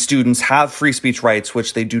 And these students have free speech rights,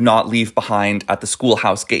 which they do not leave behind at the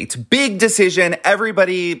schoolhouse gate. Big decision.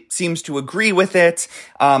 Everybody seems to agree with it,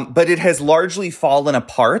 but it has largely fallen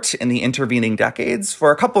apart in the intervening decades for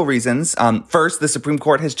a couple reasons. First, the Supreme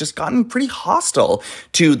Court has just gotten pretty hostile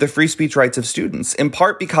to the free speech rights of students, in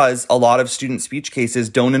part because a lot of student speech cases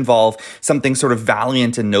don't involve something sort of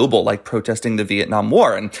valiant and noble like protesting the Vietnam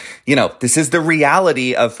War. And, this is the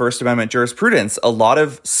reality of First Amendment jurisprudence. A lot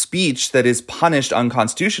of speech that is punished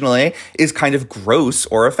unconstitutionally is kind of gross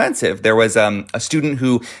or offensive. There was a student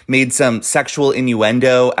who made some sexual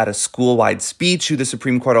innuendo at a school-wide speech who the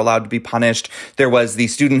Supreme Court allowed to be punished. There was the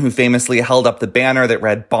student who famously held up the banner that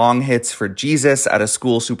read "Bong hits for Jesus" at a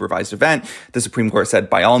school supervised event. The Supreme Court said,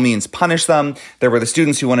 by all means, punish them. There were the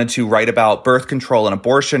students who wanted to write about birth control and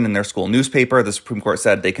abortion in their school newspaper. The Supreme Court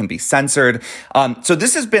said they can be censored. So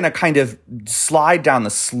this has been a kind of slide down the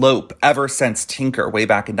slope ever since Tinker, way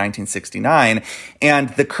back in 1969. And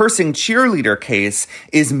the cursing cheerleader case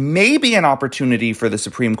is maybe an opportunity for the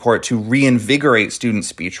Supreme Court to reinvigorate student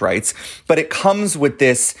speech rights. But it comes with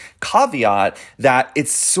this caveat that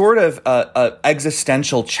it's sort of a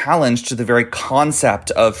existential challenge to the very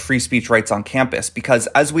concept of free speech rights on campus. Because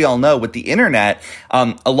as we all know, with the internet,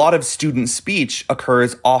 a lot of student speech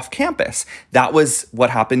occurs off campus. That was what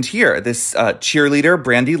happened here. This cheerleader,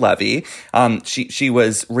 Brandy Levy, she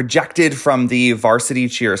was rejected from the varsity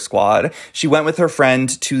cheer squad. She went with her friend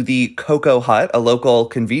to the Cocoa Hut, a local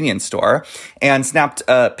convenience store, and snapped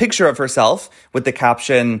a picture of herself with the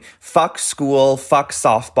caption, "Fuck school, fuck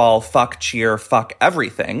softball, fuck cheer, fuck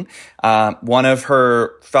everything." One of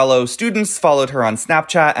her fellow students followed her on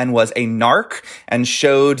Snapchat and was a narc and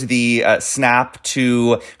showed the snap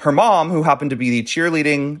to her mom, who happened to be the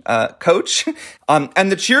cheerleading coach.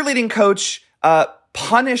 And the cheerleading coach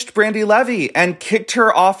punished Brandy Levy and kicked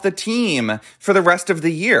her off the team for the rest of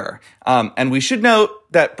the year. And we should note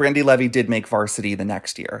that Brandy Levy did make varsity the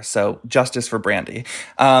next year. So justice for Brandy.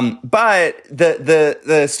 But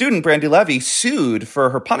the student, Brandy Levy, sued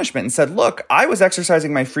for her punishment and said, look, I was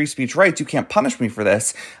exercising my free speech rights. You can't punish me for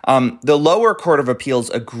this. The lower court of appeals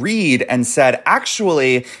agreed and said,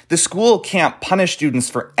 actually, the school can't punish students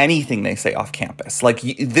for anything they say off campus. Like,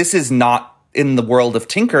 this is not in the world of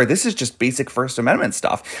Tinker, this is just basic First Amendment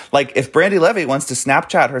stuff. Like, if Brandy Levy wants to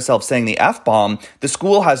Snapchat herself saying the F-bomb, the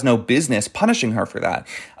school has no business punishing her for that.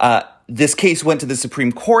 This case went to the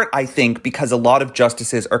Supreme Court, I think, because a lot of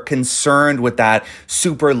justices are concerned with that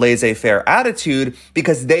super laissez-faire attitude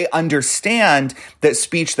because they understand that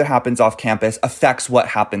speech that happens off campus affects what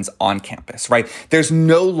happens on campus, right? There's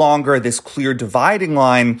no longer this clear dividing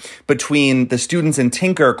line between the students in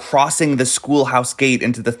Tinker crossing the schoolhouse gate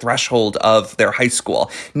into the threshold of their high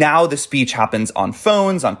school. Now the speech happens on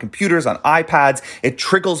phones, on computers, on iPads. It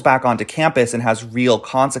trickles back onto campus and has real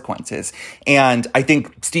consequences. And I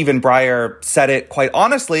think Stephen Breyer said it quite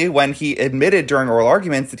honestly when he admitted during oral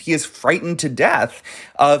arguments that he is frightened to death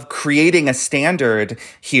of creating a standard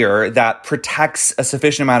here that protects a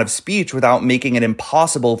sufficient amount of speech without making it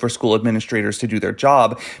impossible for school administrators to do their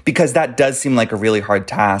job, because that does seem like a really hard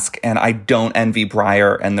task, and I don't envy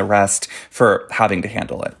Breyer and the rest for having to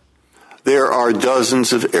handle it. There are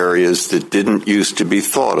dozens of areas that didn't used to be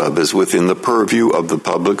thought of as within the purview of the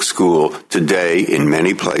public school. Today, in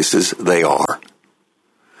many places, they are.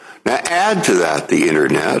 Now add to that the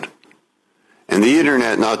internet, and the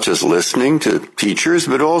internet not just listening to teachers,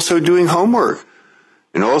 but also doing homework,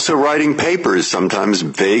 and also writing papers, sometimes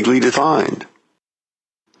vaguely defined.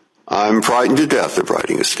 I'm frightened to death of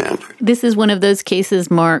writing a standard. This is one of those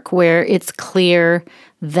cases, Mark, where it's clear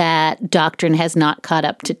that doctrine has not caught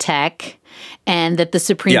up to tech, and that the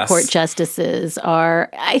Supreme Court justices are,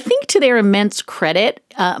 I think to their immense credit,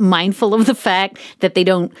 mindful of the fact that they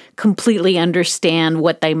don't completely understand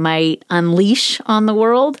what they might unleash on the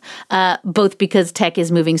world, both because tech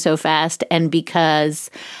is moving so fast and because,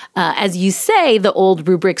 as you say, the old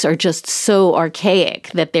rubrics are just so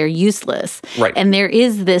archaic that they're useless. Right. And there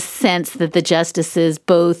is this sense that the justices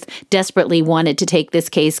both desperately wanted to take this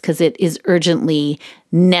case because it is urgently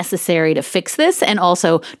necessary to fix this, and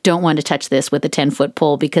also don't want to touch this with a 10-foot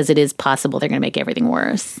pole because it is possible they're going to make everything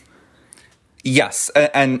worse. Yes.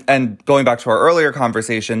 And going back to our earlier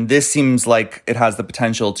conversation, this seems like it has the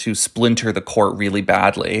potential to splinter the court really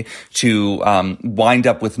badly, to wind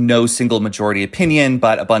up with no single majority opinion,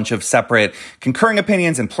 but a bunch of separate concurring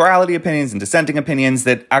opinions and plurality opinions and dissenting opinions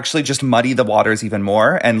that actually just muddy the waters even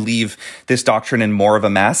more and leave this doctrine in more of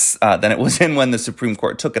a mess than it was in when the Supreme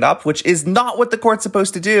Court took it up, which is not what the court's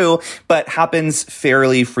supposed to do, but happens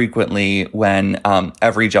fairly frequently when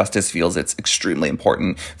every justice feels it's extremely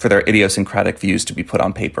important for their idiosyncratic views to be put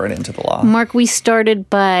on paper and into the law. Mark, we started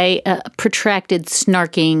by protracted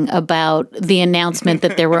snarking about the announcement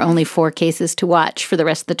that there were only 4 cases to watch for the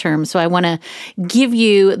rest of the term. So I want to give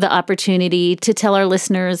you the opportunity to tell our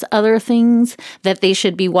listeners other things that they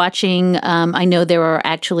should be watching. I know there are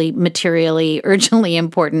actually materially, urgently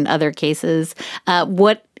important other cases.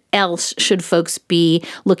 What else should folks be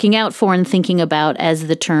looking out for and thinking about as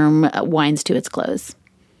the term winds to its close?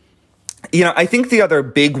 You know, I think the other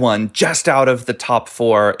big one just out of the top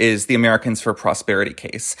 4 is the Americans for Prosperity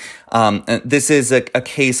case. This is a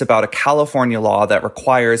case about a California law that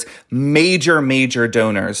requires major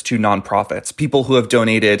donors to nonprofits, people who have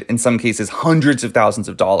donated, in some cases, hundreds of thousands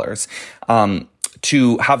of dollars,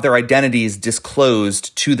 to have their identities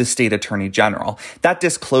disclosed to the state attorney general. That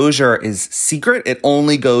disclosure is secret. It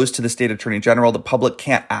only goes to the state attorney general. The public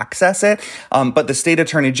can't access it. But the state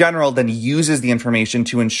attorney general then uses the information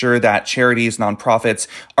to ensure that charities, nonprofits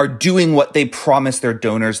are doing what they promised their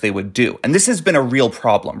donors they would do. And this has been a real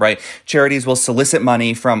problem, right? Charities will solicit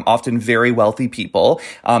money from often very wealthy people,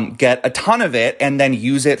 get a ton of it, and then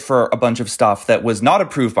use it for a bunch of stuff that was not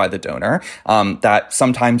approved by the donor, that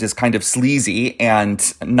sometimes is kind of sleazy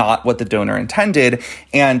and not what the donor intended.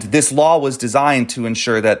 And this law was designed to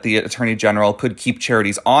ensure that the attorney general could keep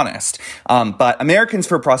charities honest. But Americans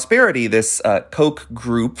for Prosperity, this Koch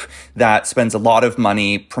group that spends a lot of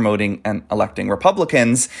money promoting and electing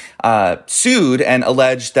Republicans, sued and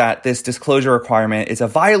alleged that this disclosure requirement is a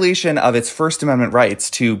violation of its First Amendment rights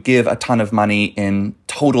to give a ton of money in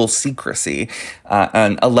total secrecy,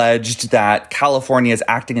 and alleged that California is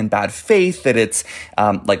acting in bad faith, that it's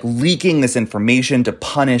leaking this information to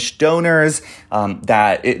punish donors,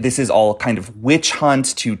 that this is all kind of witch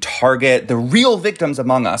hunt to target the real victims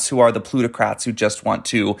among us, who are the plutocrats who just want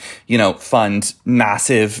to, fund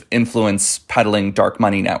massive influence peddling dark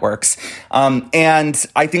money networks. And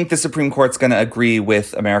I think the Supreme Court's going to agree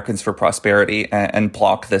with Americans for Prosperity and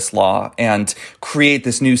block this law and create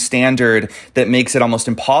this new standard that makes it almost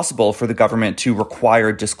impossible for the government to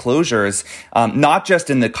require disclosures, not just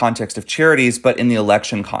in the context of charities, but in the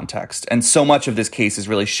election context. And so much of of this case is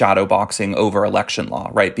really shadow boxing over election law,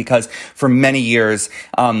 right? Because for many years,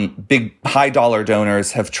 big high dollar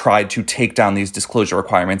donors have tried to take down these disclosure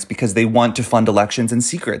requirements because they want to fund elections in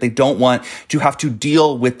secret. They don't want to have to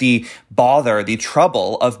deal with the bother, the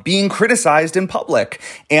trouble of being criticized in public.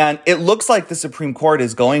 And it looks like the Supreme Court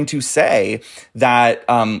is going to say that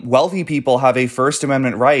wealthy people have a First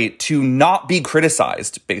Amendment right to not be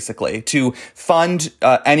criticized, basically, to fund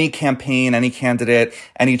any campaign, any candidate,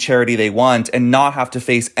 any charity they want, and not have to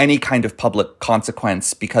face any kind of public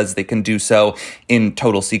consequence because they can do so in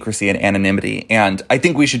total secrecy and anonymity. And I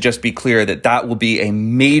think we should just be clear that that will be a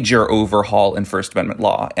major overhaul in First Amendment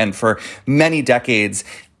law. And for many decades,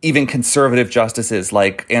 even conservative justices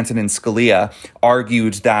like Antonin Scalia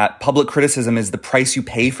argued that public criticism is the price you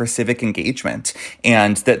pay for civic engagement,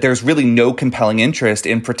 and that there's really no compelling interest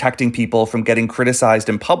in protecting people from getting criticized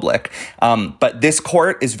in public. But this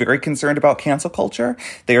court is very concerned about cancel culture.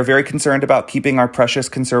 They are very concerned about keeping our precious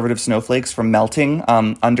conservative snowflakes from melting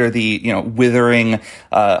under the withering,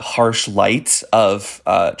 harsh light of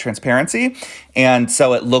transparency. And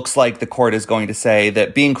so it looks like the court is going to say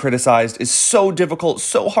that being criticized is so difficult,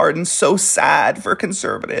 so hard, and so sad for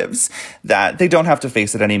conservatives that they don't have to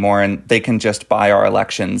face it anymore, and they can just buy our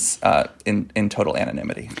elections in total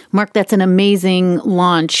anonymity. Mark, that's an amazing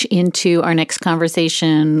launch into our next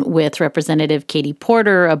conversation with Representative Katie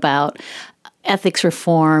Porter about ethics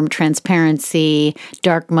reform, transparency,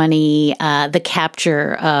 dark money, the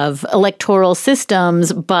capture of electoral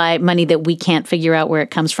systems by money that we can't figure out where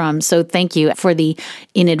it comes from. So thank you for the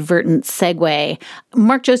inadvertent segue.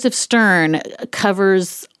 Mark Joseph Stern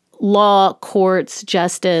covers law, courts,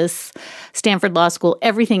 justice, Stanford Law School,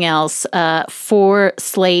 everything else for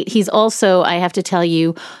Slate. He's also, I have to tell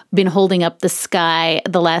you, been holding up the sky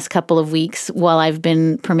the last couple of weeks while I've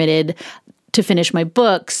been permitted to finish my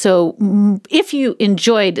book. So if you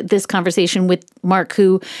enjoyed this conversation with Mark,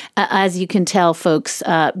 who, as you can tell, folks,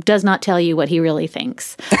 does not tell you what he really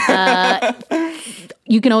thinks,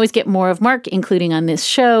 you can always get more of Mark, including on this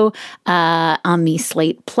show, on the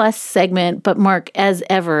Slate Plus segment. But Mark, as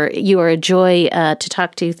ever, you are a joy to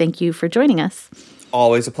talk to. Thank you for joining us.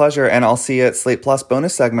 Always a pleasure, and I'll see you at Slate Plus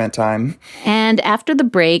bonus segment time. And after the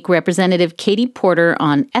break, Representative Katie Porter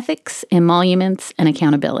on ethics, emoluments, and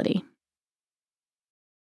accountability.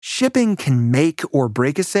 Shipping can make or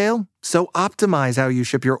break a sale, so optimize how you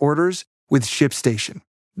ship your orders with ShipStation.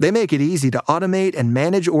 They make it easy to automate and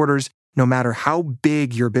manage orders no matter how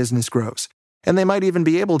big your business grows. And they might even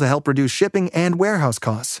be able to help reduce shipping and warehouse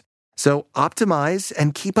costs. So optimize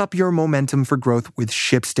and keep up your momentum for growth with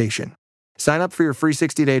ShipStation. Sign up for your free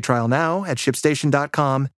 60-day trial now at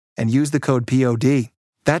ShipStation.com and use the code POD.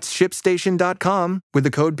 That's ShipStation.com with the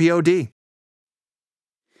code POD.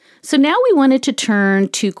 So now we wanted to turn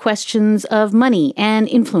to questions of money and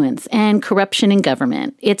influence and corruption in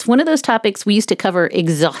government. It's one of those topics we used to cover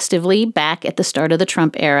exhaustively back at the start of the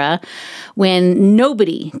Trump era, when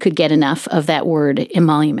nobody could get enough of that word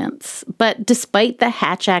emoluments. But despite the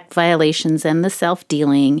Hatch Act violations and the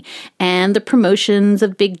self-dealing and the promotions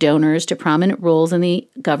of big donors to prominent roles in the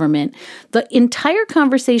government, the entire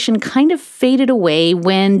conversation kind of faded away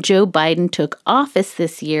when Joe Biden took office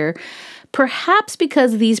this year, perhaps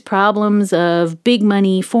because these problems of big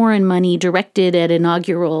money, foreign money directed at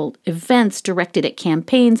inaugural events, directed at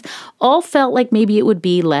campaigns, all felt like maybe it would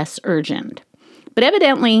be less urgent. But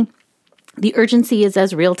evidently, the urgency is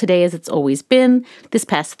as real today as it's always been. This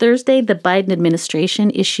past Thursday, the Biden administration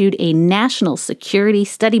issued a national security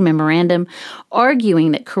study memorandum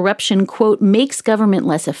arguing that corruption, quote, makes government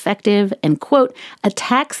less effective and, quote,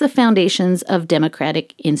 attacks the foundations of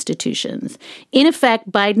democratic institutions. In effect,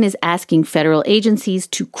 Biden is asking federal agencies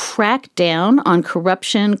to crack down on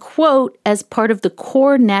corruption, quote, as part of the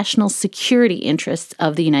core national security interests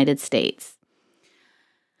of the United States.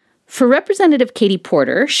 For Representative Katie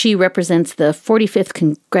Porter, she represents the 45th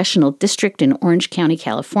Congressional District in Orange County,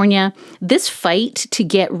 California. This fight to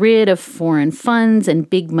get rid of foreign funds and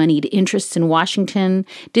big moneyed interests in Washington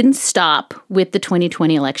didn't stop with the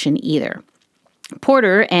 2020 election either.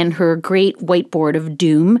 Porter and her great whiteboard of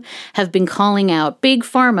doom have been calling out big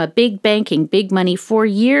pharma, big banking, big money for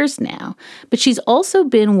years now. But she's also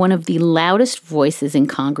been one of the loudest voices in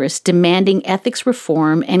Congress demanding ethics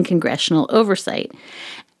reform and congressional oversight.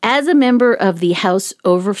 As a member of the House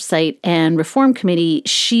Oversight and Reform Committee,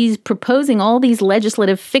 she's proposing all these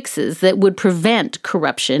legislative fixes that would prevent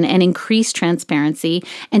corruption and increase transparency,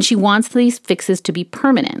 and she wants these fixes to be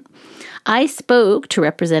permanent. I spoke to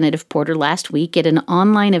Representative Porter last week at an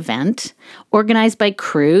online event organized by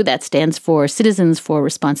CREW, that stands for Citizens for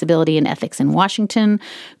Responsibility and Ethics in Washington.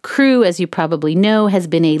 CREW, as you probably know, has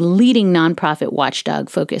been a leading nonprofit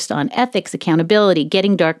watchdog focused on ethics, accountability,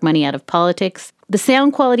 getting dark money out of politics. The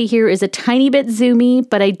sound quality here is a tiny bit zoomy,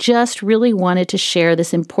 but I just really wanted to share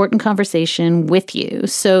this important conversation with you,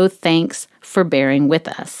 so thanks for bearing with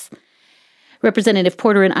us. Representative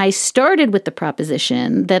Porter and I started with the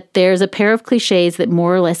proposition that there's a pair of cliches that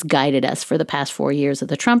more or less guided us for the past 4 years of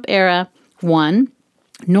the Trump era. One,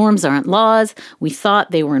 norms aren't laws. We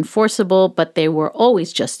thought they were enforceable, but they were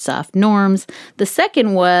always just soft norms. The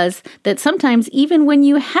second was that sometimes even when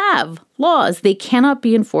you have laws, they cannot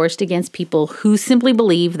be enforced against people who simply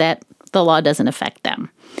believe that the law doesn't affect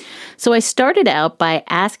them. So I started out by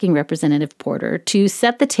asking Representative Porter to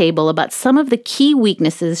set the table about some of the key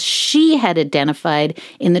weaknesses she had identified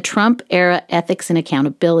in the Trump-era ethics and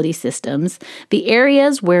accountability systems, the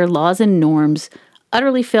areas where laws and norms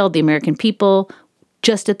utterly failed the American people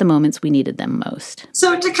just at the moments we needed them most.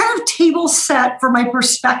 So to kind of table set for my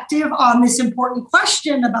perspective on this important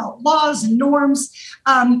question about laws and norms,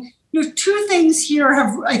 two things here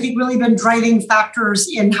have, I think, really been driving factors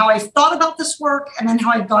in how I've thought about this work and then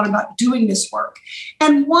how I've gone about doing this work.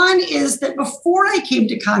 And one is that before I came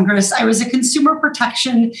to Congress, I was a consumer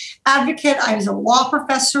protection advocate. I was a law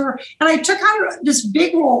professor, and I took on this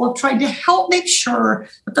big role of trying to help make sure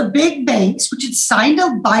that the big banks, which had signed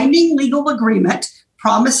a binding legal agreement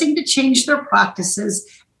promising to change their practices,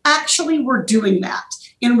 actually were doing that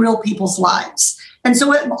in real people's lives. And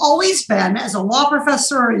so I've always been, as a law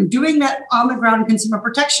professor and doing that on-the-ground consumer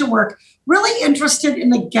protection work, really interested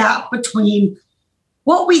in the gap between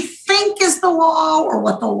what we think is the law or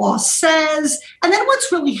what the law says, and then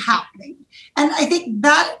what's really happening. And I think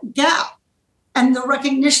that gap and the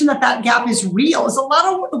recognition that that gap is real is a lot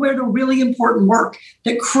of where the really important work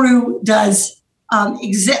that CREW does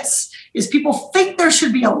exists, is people think there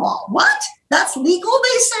should be a law. What? That's legal,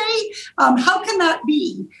 they say? How can that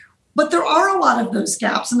be? But there are a lot of those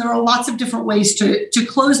gaps, and there are lots of different ways to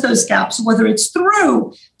close those gaps, whether it's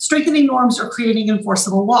through strengthening norms or creating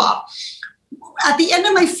enforceable law. At the end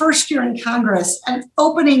of my first year in Congress, an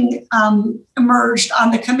opening emerged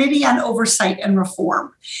on the Committee on Oversight and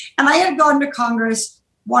Reform. And I had gone to Congress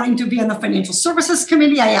wanting to be on the Financial Services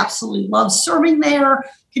Committee. I absolutely love serving there,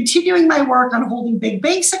 continuing my work on holding big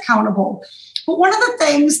banks accountable. But one of the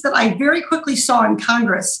things that I very quickly saw in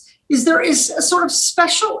Congress is there is a sort of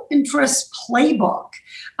special interest playbook.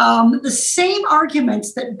 The same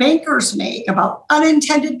arguments that bankers make about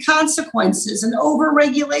unintended consequences and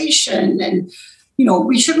overregulation and,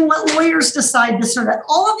 we shouldn't let lawyers decide this or that.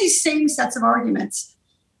 All of these same sets of arguments,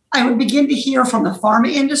 I would begin to hear from the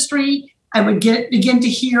pharma industry. I would begin to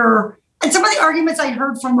hear, and some of the arguments I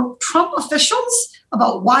heard from Trump officials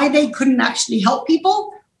about why they couldn't actually help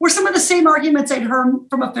people were some of the same arguments I'd heard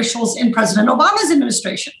from officials in President Obama's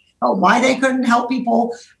administration. Why they couldn't help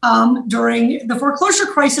people during the foreclosure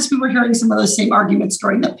crisis. We were hearing some of those same arguments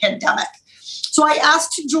during the pandemic. So I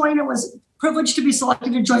asked to join. I was privileged to be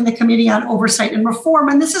selected to join the Committee on Oversight and Reform.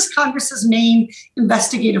 And this is Congress's main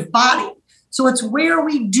investigative body. So it's where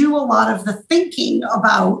we do a lot of the thinking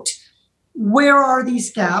about where are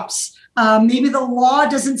these gaps. Maybe the law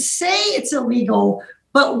doesn't say it's illegal,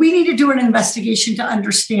 but we need to do an investigation to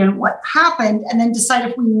understand what happened and then decide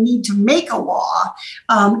if we need to make a law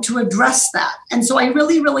to address that. And so I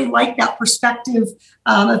really, really like that perspective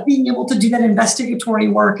of being able to do that investigatory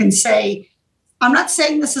work and say, I'm not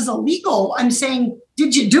saying this is illegal. I'm saying,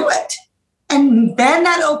 did you do it? And then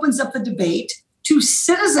that opens up the debate to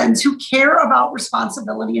citizens who care about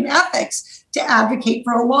responsibility and ethics to advocate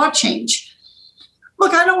for a law change.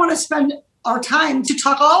 Look, I don't want to spend our time to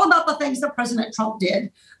talk all about the things that President Trump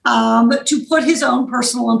did, but to put his own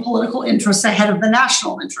personal and political interests ahead of the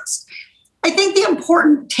national interest. I think the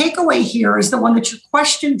important takeaway here is the one that your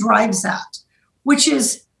question drives at, which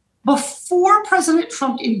is before President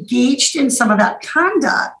Trump engaged in some of that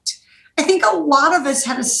conduct, I think a lot of us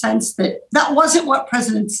had a sense that that wasn't what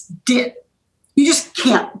presidents did. You just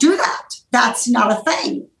can't do that. That's not a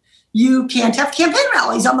thing. You can't have campaign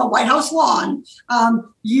rallies on the White House lawn.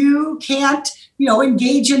 You can't,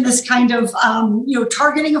 engage in this kind of,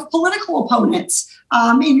 targeting of political opponents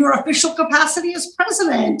in your official capacity as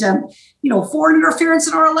president. Foreign interference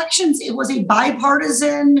in our elections. It was a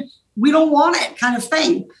bipartisan, we don't want it kind of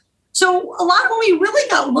thing. So a lot when we really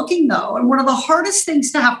got looking, though, and one of the hardest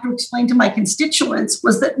things to have to explain to my constituents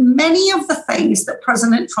was that many of the things that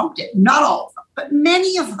President Trump did, not all of them, but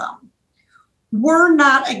many of them, were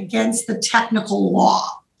not against the technical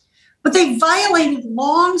law, but they violated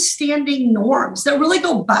long-standing norms that really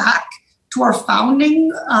go back to our founding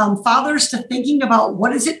fathers to thinking about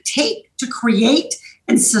what does it take to create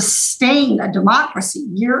and sustain a democracy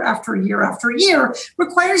year after year after year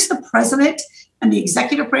requires the president and the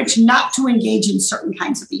executive branch not to engage in certain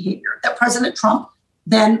kinds of behavior that President Trump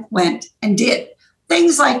then went and did.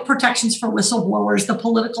 Things like protections for whistleblowers, the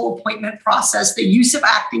political appointment process, the use of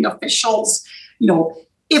acting officials.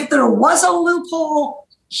 If there was a loophole,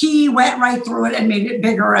 he went right through it and made it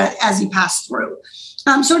bigger as he passed through.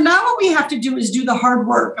 So now what we have to do is do the hard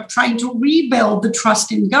work of trying to rebuild the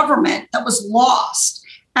trust in government that was lost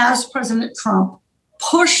as President Trump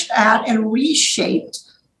pushed at and reshaped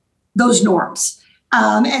those norms.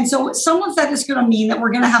 And so some of that is going to mean that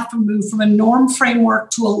we're going to have to move from a norm framework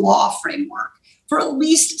to a law framework for at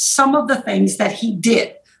least some of the things that he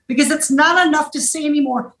did, because it's not enough to say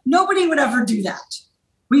anymore, nobody would ever do that.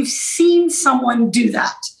 We've seen someone do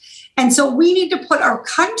that. And so we need to put our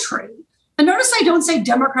country, and notice I don't say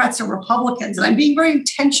Democrats or Republicans, and I'm being very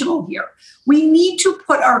intentional here. We need to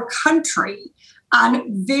put our country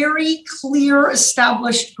on very clear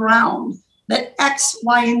established ground that X,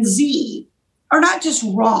 Y, and Z are not just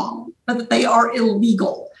wrong, but that they are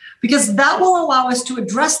illegal, because that will allow us to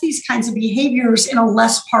address these kinds of behaviors in a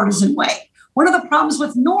less partisan way. One of the problems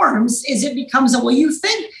with norms is it becomes you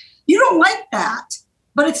think you don't like that,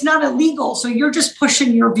 but it's not illegal, so you're just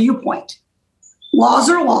pushing your viewpoint. Laws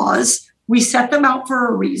are laws. We set them out for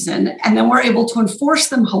a reason, and then we're able to enforce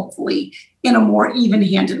them, hopefully, in a more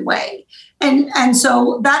even-handed way. And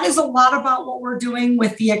so that is a lot about what we're doing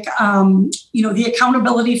with the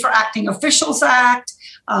Accountability for Acting Officials Act,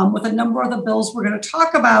 with a number of the bills we're going to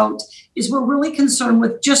talk about, is we're really concerned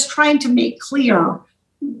with just trying to make clear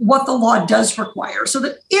what the law does require, so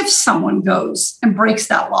that if someone goes and breaks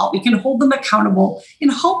that law, we can hold them accountable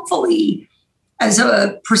and hopefully as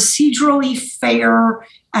a procedurally fair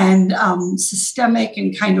and systemic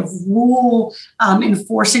and kind of rule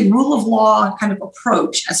of law kind of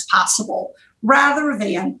approach as possible, rather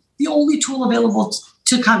than the only tool available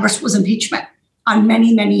to Congress was impeachment on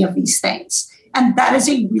many, many of these things. And that is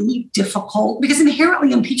a really difficult, because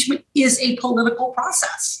inherently impeachment is a political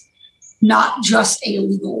process, not just a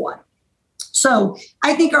legal one. So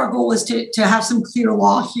I think our goal is to have some clear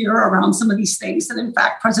law here around some of these things that, in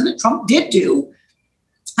fact, President Trump did do.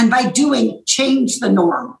 And by doing, change the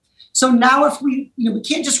norm. So now if we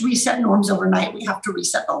can't just reset norms overnight, we have to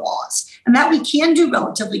reset the laws. And that we can do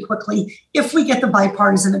relatively quickly if we get the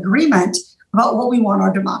bipartisan agreement about what we want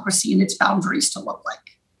our democracy and its boundaries to look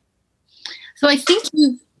like. So I think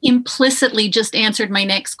you've implicitly just answered my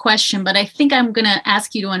next question, but I think I'm going to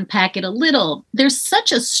ask you to unpack it a little. There's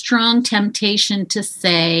such a strong temptation to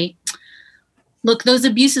say, look, those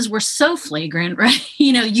abuses were so flagrant, right?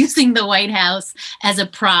 Using the White House as a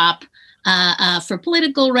prop for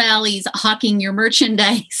political rallies, hawking your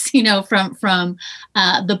merchandise, from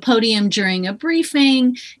the podium during a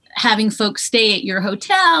briefing, having folks stay at your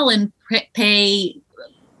hotel and pay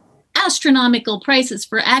astronomical prices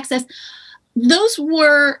for access. Those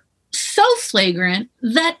were so flagrant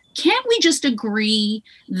that can't we just agree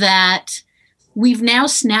that we've now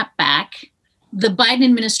snapped back? The Biden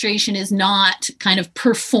administration is not kind of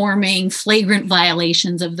performing flagrant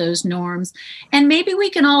violations of those norms. And maybe we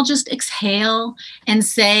can all just exhale and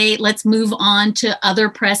say, let's move on to other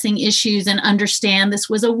pressing issues and understand this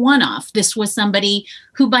was a one-off. This was somebody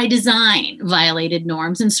who by design violated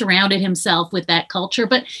norms and surrounded himself with that culture.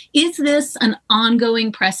 But is this an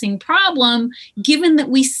ongoing pressing problem, given that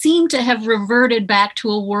we seem to have reverted back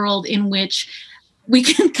to a world in which we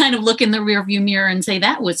can kind of look in the rearview mirror and say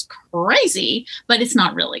that was crazy, but it's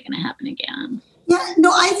not really going to happen again? Yeah,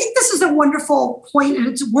 no, I think this is a wonderful point, and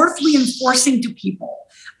it's worth reinforcing to people.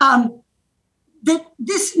 I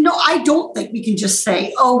don't think we can just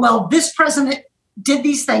say, oh, well, this president did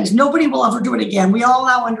these things. Nobody will ever do it again. We all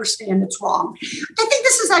now understand it's wrong. I think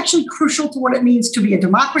this is actually crucial to what it means to be a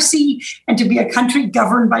democracy and to be a country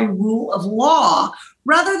governed by rule of law,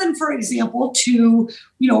 rather than, for example, to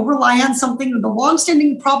rely on something. The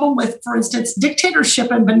longstanding problem with, for instance,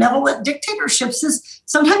 dictatorship and benevolent dictatorships is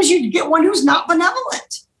sometimes you get one who's not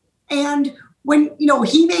benevolent. And when,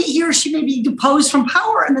 he or she may be deposed from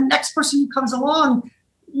power, and the next person who comes along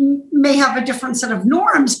may have a different set of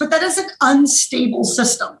norms, but that is an unstable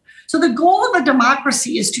system. So the goal of a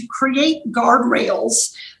democracy is to create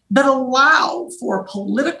guardrails that allow for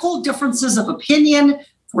political differences of opinion,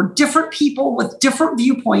 for different people with different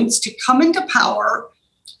viewpoints to come into power,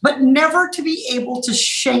 but never to be able to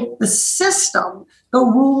shape the system, the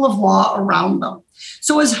rule of law around them.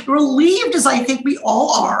 So as relieved as I think we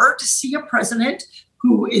all are to see a president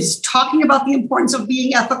who is talking about the importance of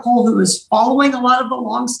being ethical, who is following a lot of the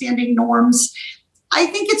longstanding norms, I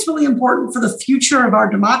think it's really important for the future of our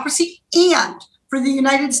democracy and for the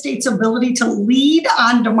United States' ability to lead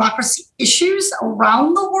on democracy issues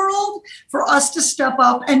around the world, for us to step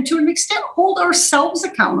up and to an extent hold ourselves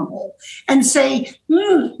accountable and say,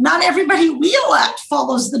 not everybody we elect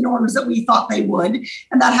follows the norms that we thought they would.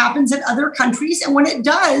 And that happens in other countries. And when it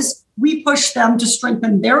does, we push them to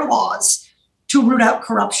strengthen their laws, to root out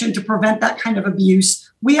corruption, to prevent that kind of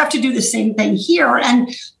abuse. We have to do the same thing here.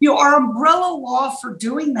 And our umbrella law for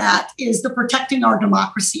doing that is the Protecting Our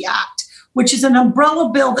Democracy Act, which is an umbrella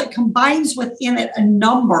bill that combines within it a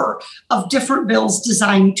number of different bills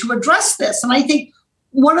designed to address this. And I think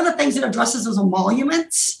one of the things it addresses is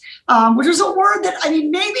emoluments, which is a word that,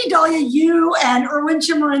 maybe Dahlia, you and Erwin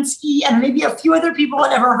Chemerinsky and maybe a few other people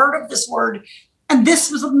had ever heard of this word. And this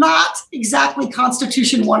was not exactly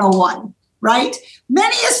Constitution 101, right?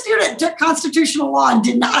 Many a student took constitutional law and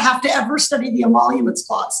did not have to ever study the emoluments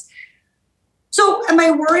clause. So am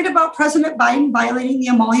I worried about President Biden violating the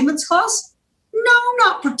emoluments clause? No,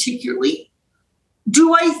 not particularly.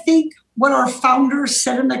 Do I think what our founders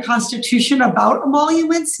said in the Constitution about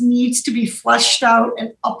emoluments needs to be fleshed out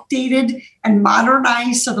and updated and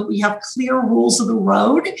modernized so that we have clear rules of the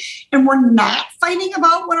road and we're not fighting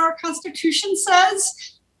about what our Constitution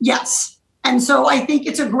says? Yes. And so I think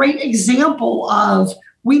it's a great example of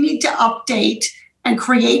we need to update and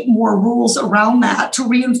create more rules around that to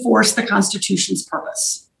reinforce the Constitution's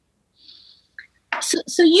purpose.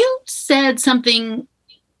 So you said something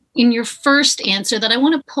in your first answer that I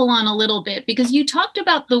want to pull on a little bit, because you talked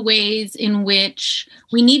about the ways in which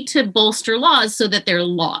we need to bolster laws so that they're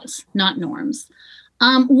laws, not norms.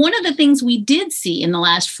 One of the things we did see in the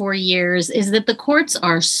last 4 years is that the courts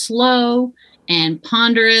are slow and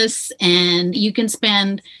ponderous, and you can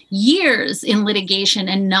spend years in litigation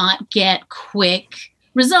and not get quick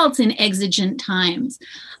results in exigent times.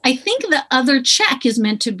 I think the other check is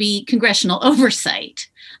meant to be congressional oversight.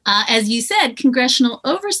 As you said, congressional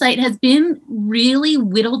oversight has been really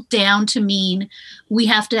whittled down to mean we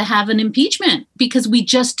have to have an impeachment because we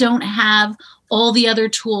just don't have all the other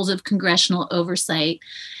tools of congressional oversight.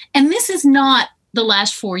 And this is not the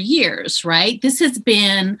last 4 years, right? This has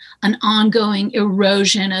been an ongoing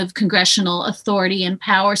erosion of congressional authority and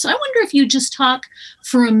power. So I wonder if you just talk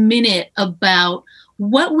for a minute about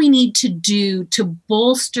what we need to do to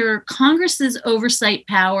bolster Congress's oversight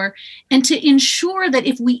power and to ensure that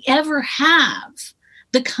if we ever have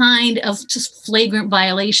the kind of just flagrant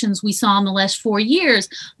violations we saw in the last 4 years,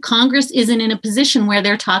 Congress isn't in a position where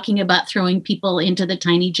they're talking about throwing people into the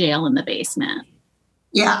tiny jail in the basement.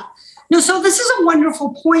 Yeah. No, so this is a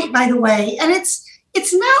wonderful point, by the way, and it's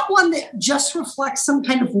not one that just reflects some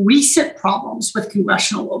kind of recent problems with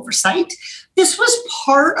congressional oversight. This was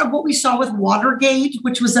part of what we saw with Watergate,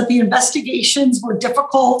 which was that the investigations were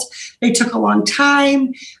difficult. They took a long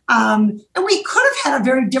time. And we could have had a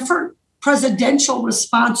very different presidential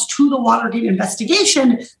response to the Watergate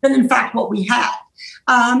investigation than, in fact, what we had.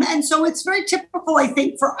 And so it's very typical, I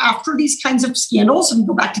think, for after these kinds of scandals, and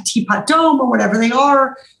go back to Teapot Dome or whatever they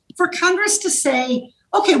are, for Congress to say,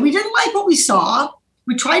 okay, we didn't like what we saw.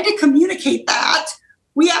 We tried to communicate that.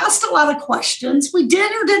 We asked a lot of questions. We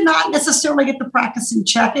did or did not necessarily get the practice in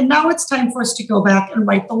check. And now it's time for us to go back and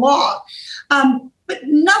write the law. But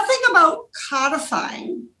nothing about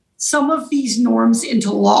codifying some of these norms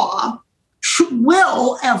into law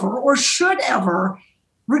will ever or should ever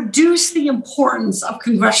reduce the importance of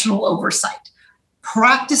congressional oversight.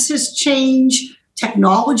 Practices change.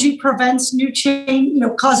 Technology prevents new change,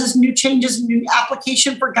 causes new changes, new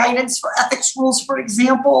application for guidance for ethics rules, for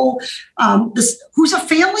example. Who's a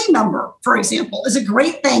family member, for example, is a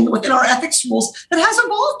great thing within our ethics rules that has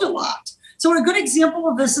evolved a lot. So a good example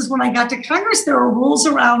of this is when I got to Congress, there are rules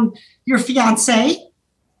around your fiance,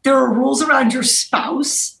 there are rules around your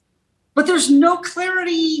spouse, but there's no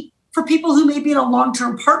clarity for people who may be in a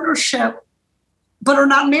long-term partnership but are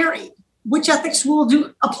not married. Which ethics rule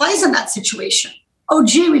applies in that situation? Oh,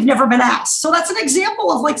 gee, we've never been asked. So that's an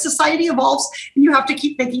example of society evolves and you have to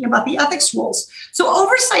keep thinking about the ethics rules. So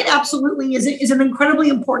oversight absolutely is an incredibly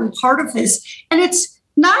important part of this. And it's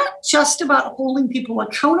not just about holding people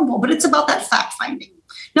accountable, but it's about that fact finding.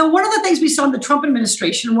 Now, one of the things we saw in the Trump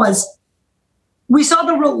administration was we saw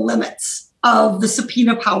the real limits of the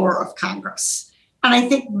subpoena power of Congress. And I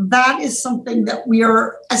think that is something that we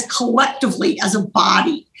are, as collectively as a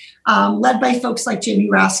body, led by folks like Jamie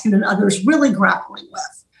Raskin and others, really grappling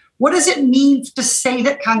with. What does it mean to say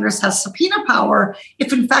that Congress has subpoena power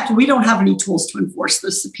if, in fact, we don't have any tools to enforce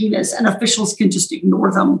those subpoenas and officials can just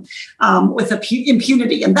ignore them with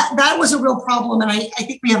impunity? And that was a real problem. And I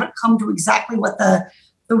think we haven't come to exactly what the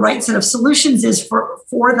right set of solutions is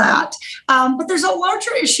for that. But there's a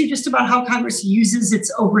larger issue just about how Congress uses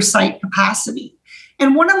its oversight capacity.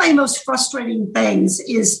 And one of my most frustrating things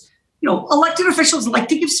is, elected officials like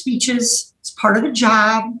to give speeches. It's part of the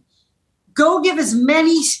job. Go give as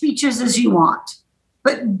many speeches as you want,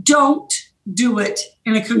 but don't do it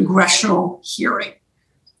in a congressional hearing.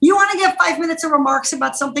 You want to give 5 minutes of remarks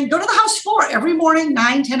about something, go to the House floor every morning,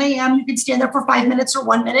 9, 10 a.m. You can stand there for 5 minutes or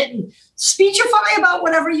 1 minute and speechify about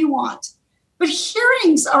whatever you want. But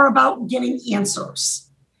hearings are about getting answers.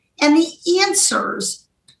 And the answers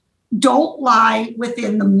don't lie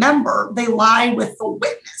within the member, they lie with the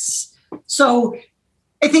witness. So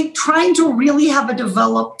I think trying to really have a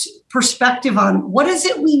developed perspective on what is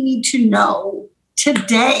it we need to know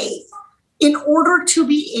today in order to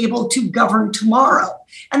be able to govern tomorrow.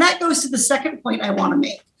 And that goes to the second point I want to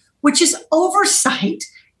make, which is oversight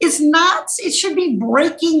is not, it should be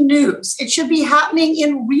breaking news. It should be happening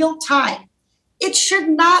in real time. It should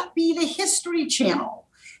not be the History Channel.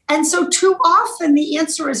 And so too often the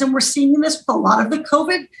answer is, and we're seeing this with a lot of the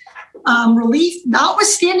COVID relief,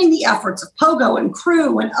 notwithstanding the efforts of Pogo and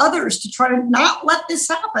Crew and others to try to not let this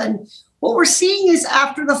happen, what we're seeing is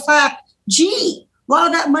after the fact, a lot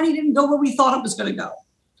of that money didn't go where we thought it was going to go.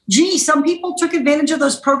 Some people took advantage of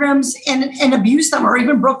those programs and abused them or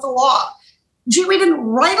even broke the law. We didn't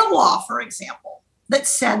write a law, for example, that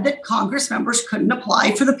said that Congress members couldn't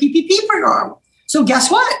apply for the PPP program. So guess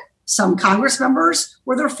what? Some Congress members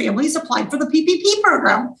or their families applied for the PPP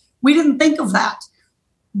program. We didn't think of that.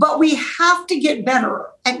 But we have to get better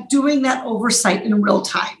at doing that oversight in real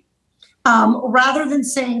time, rather than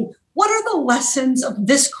saying, what are the lessons of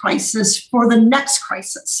this crisis for the next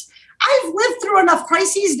crisis? I've lived through enough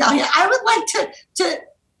crises, Dahlia. I would like to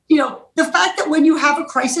the fact that when you have a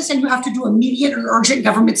crisis and you have to do immediate and urgent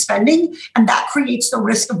government spending, and that creates the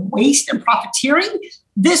risk of waste and profiteering,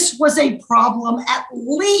 this was a problem at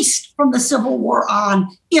least from the Civil War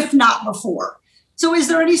on, if not before. So is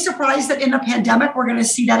there any surprise that in a pandemic, we're going to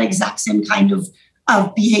see that exact same kind of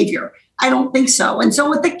behavior? I don't think so. And so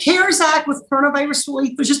with the CARES Act, with coronavirus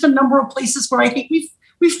relief, there's just a number of places where I think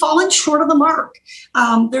we've fallen short of the mark.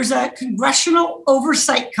 There's a Congressional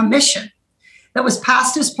Oversight Commission that was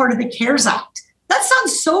passed as part of the CARES Act. That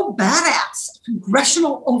sounds so badass,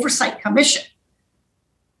 Congressional Oversight Commission.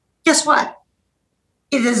 Guess what?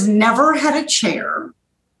 It has never had a chair.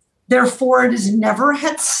 Therefore, it has never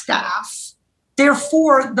had staff.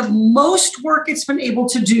 Therefore, the most work it's been able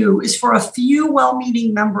to do is for a few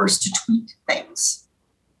well-meaning members to tweet things.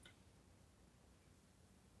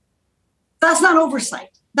 That's not oversight.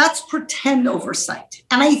 That's pretend oversight.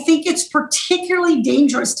 And I think it's particularly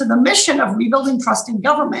dangerous to the mission of rebuilding trust in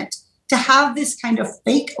government to have this kind of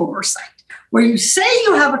fake oversight, where you say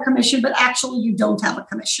you have a commission, but actually you don't have a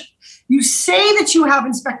commission. You say that you have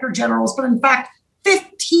inspector generals, but in fact,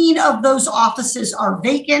 15 of those offices are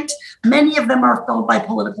vacant. Many of them are filled by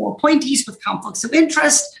political appointees with conflicts of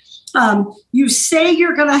interest. You say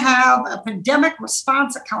you're going to have a pandemic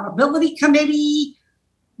response accountability committee,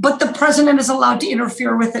 but the president is allowed to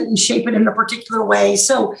interfere with it and shape it in a particular way.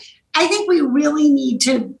 So I think we really need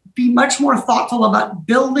to be much more thoughtful about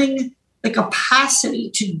building the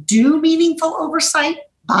capacity to do meaningful oversight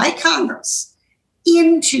by Congress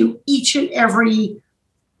into each and every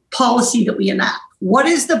policy that we enact. What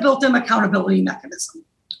is the built-in accountability mechanism?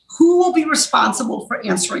 Who will be responsible for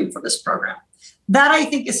answering for this program? That, I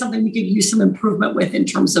think, is something we could use some improvement with in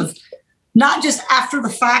terms of not just after the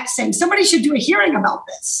fact saying somebody should do a hearing about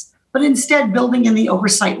this, but instead building in the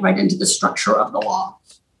oversight right into the structure of the law.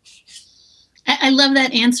 I love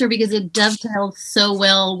that answer because it dovetails so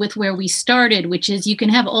well with where we started, which is you can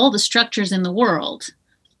have all the structures in the world.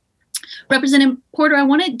 Representative Porter, I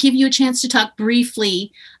want to give you a chance to talk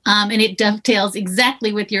briefly, and it dovetails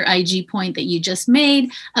exactly with your IG point that you just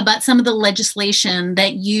made about some of the legislation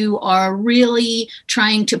that you are really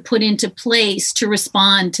trying to put into place to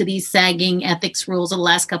respond to these sagging ethics rules of the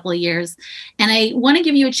last couple of years. And I want to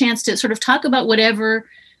give you a chance to sort of talk about whatever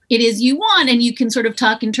it is you want, and you can sort of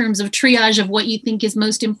talk in terms of triage of what you think is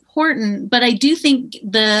most important. But I do think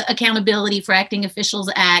the Accountability for Acting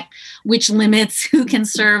Officials Act, which limits who can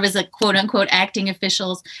serve as a quote unquote acting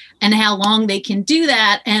officials and how long they can do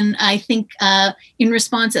that. And I think in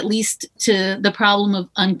response, at least to the problem of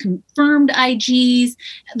unconfirmed IGs,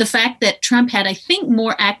 the fact that Trump had, I think,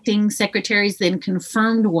 more acting secretaries than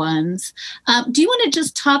confirmed ones. Do you want to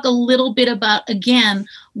just talk a little bit about, again,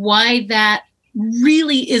 why that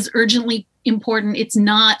really is urgently important? It's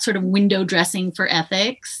not sort of window dressing for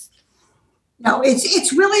ethics. No,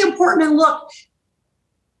 it's really important. And look,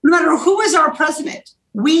 no matter who is our president,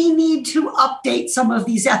 we need to update some of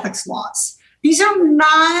these ethics laws. These are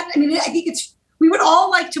not, I mean, I think we would all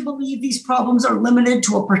like to believe these problems are limited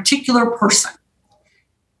to a particular person.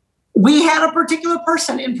 We had a particular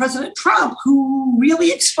person in President Trump who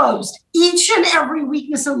really exposed each and every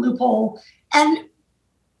weakness and loophole. And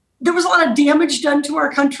there was a lot of damage done to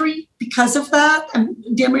our country because of that, and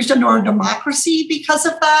damage done to our democracy because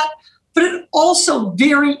of that. But it also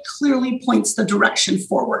very clearly points the direction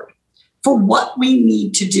forward for what we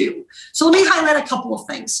need to do. So let me highlight a couple of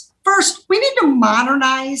things. First, we need to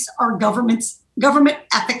modernize our government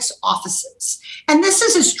ethics offices. And this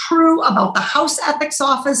is as true about the House Ethics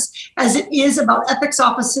Office as it is about ethics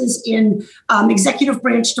offices in executive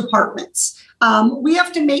branch departments. We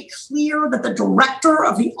have to make clear that the director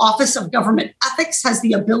of the Office of Government Ethics has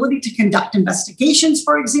the ability to conduct investigations,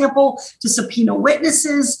 for example, to subpoena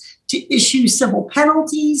witnesses, to issue civil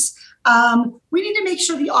penalties. We need to make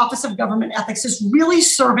sure the Office of Government Ethics is really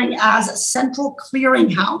serving as a central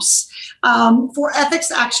clearinghouse for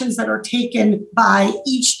ethics actions that are taken by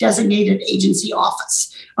each designated agency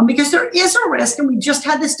office. Because there is a risk, and we just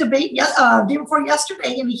had this debate day before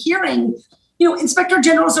yesterday in the hearing. Inspector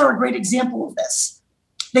generals are a great example of this.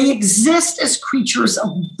 They exist as creatures of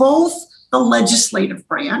both the legislative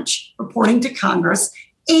branch, reporting to Congress,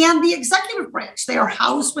 and the executive branch. They are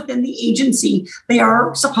housed within the agency they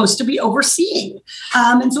are supposed to be overseeing.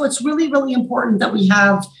 And so it's really, really important that we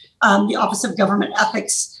have the Office of Government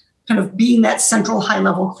Ethics kind of being that central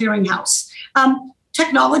high-level clearinghouse.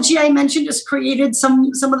 Technology, I mentioned, has created some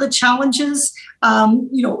of the challenges.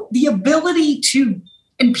 The ability to,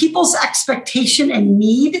 and people's expectation and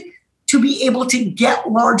need to be able to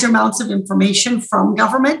get large amounts of information from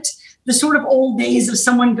government. The sort of old days of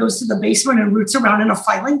someone goes to the basement and roots around in a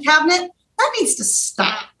filing cabinet, that needs to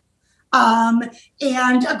stop.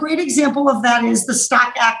 And a great example of that is the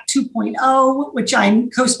Stock Act 2.0, which I'm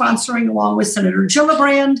co-sponsoring along with Senator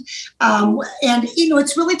Gillibrand.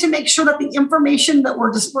 It's really to make sure that the information that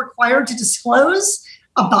we're required to disclose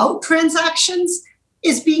about transactions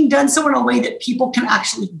is being done so in a way that people can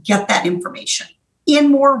actually get that information in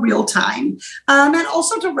more real time. And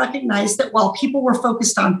also to recognize that while people were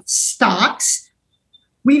focused on stocks,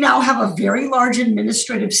 we now have a very large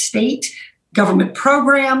administrative state government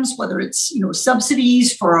programs, whether it's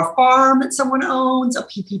subsidies for a farm that someone owns, a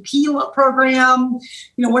PPP program,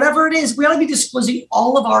 whatever it is, we ought to be disclosing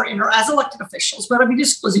all of our as elected officials, we ought to be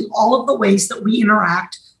disclosing all of the ways that we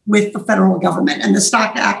interact with the federal government. And the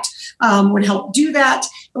Stock Act would help do that.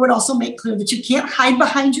 It would also make clear that you can't hide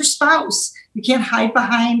behind your spouse. You can't hide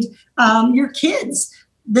behind your kids.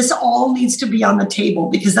 This all needs to be on the table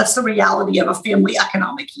because that's the reality of a family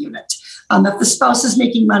economic unit. If the spouse is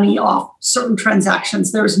making money off certain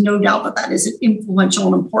transactions, there is no doubt that that is an influential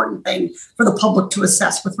and important thing for the public to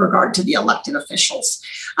assess with regard to the elected officials.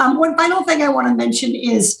 One final thing I want to mention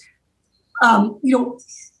is,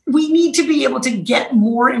 we need to be able to get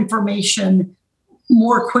more information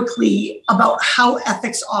more quickly about how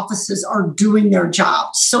ethics offices are doing their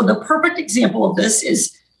jobs. So the perfect example of this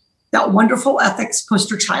is that wonderful ethics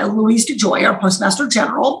poster child, Louise DeJoy, our Postmaster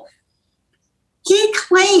General. He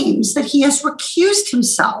claims that he has recused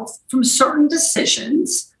himself from certain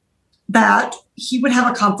decisions that he would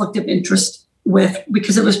have a conflict of interest with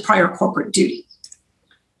because of his prior corporate duty.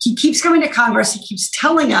 He keeps coming to Congress. He keeps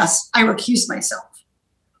telling us, I recuse myself.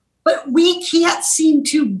 But we can't seem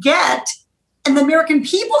to get, and the American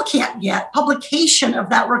people can't get, publication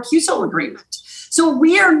of that recusal agreement. So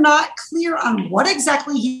we are not clear on what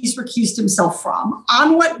exactly he's recused himself from,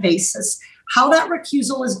 on what basis, how that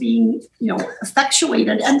recusal is being,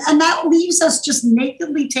 effectuated. And that leaves us just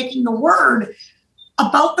nakedly taking the word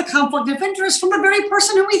about the conflict of interest from the very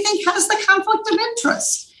person who we think has the conflict of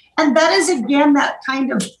interest. And that is, again, that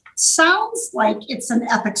kind of sounds like it's an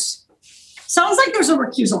ethics, sounds like there's a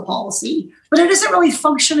recusal policy, but it isn't really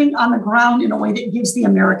functioning on the ground in a way that gives the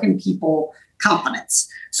American people confidence.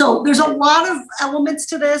 So there's a lot of elements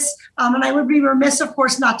to this. And I would be remiss, of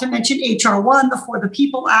course, not to mention H.R. 1, the For the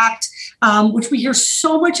People Act, which we hear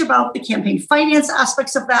so much about the campaign finance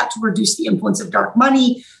aspects of that to reduce the influence of dark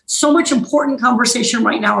money. So much important conversation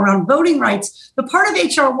right now around voting rights. The part of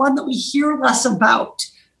H.R. 1 that we hear less about,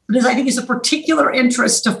 because I think is a particular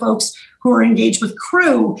interest to folks who are engaged with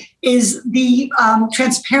Crew, is the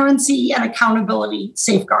transparency and accountability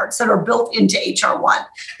safeguards that are built into H.R. 1.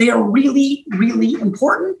 They are really, really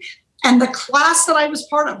important. And the class that I was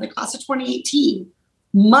part of, the class of 2018,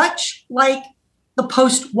 much like the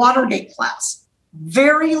post-Watergate class,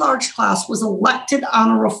 very large class, was elected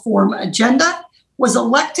on a reform agenda, was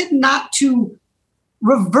elected not to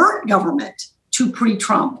revert government to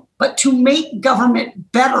pre-Trump, but to make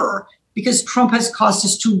government better, because Trump has caused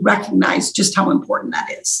us to recognize just how important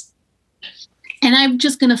that is. And I'm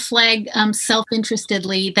just going to flag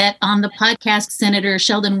self-interestedly that on the podcast, Senator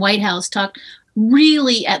Sheldon Whitehouse talked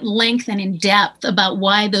really at length and in depth about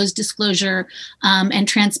why those disclosure and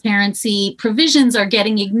transparency provisions are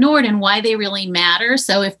getting ignored and why they really matter.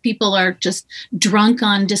 So if people are just drunk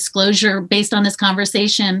on disclosure based on this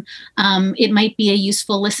conversation, it might be a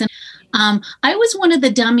useful listen. I was one of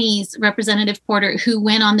the dummies, Representative Porter, who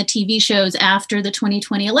went on the TV shows after the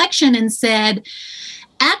 2020 election and said,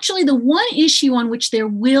 actually, the one issue on which there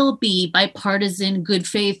will be bipartisan good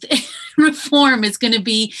faith reform is going to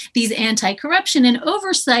be these anti-corruption and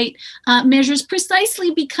oversight measures,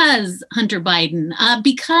 precisely because Hunter Biden,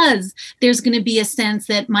 because there's going to be a sense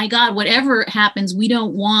that, my God, whatever happens, we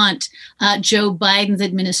don't want Joe Biden's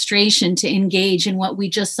administration to engage in what we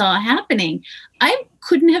just saw happening. I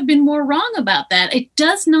couldn't have been more wrong about that. It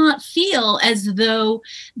does not feel as though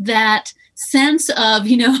that sense of,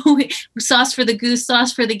 sauce for the goose,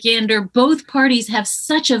 sauce for the gander, both parties have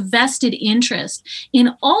such a vested interest in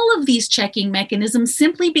all of these checking mechanisms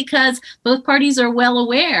simply because both parties are well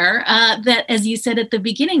aware that, as you said at the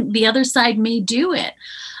beginning, the other side may do it.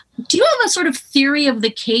 Do you have a sort of theory of the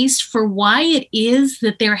case for why it is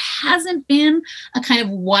that there hasn't been a kind of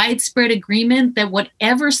widespread agreement that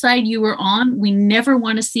whatever side you were on, we never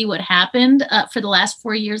want to see what happened for the last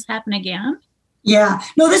 4 years happen again? Yeah,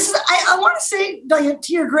 no, this is, I want to say,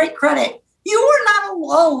 to your great credit, you were not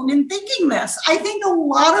alone in thinking this. I think a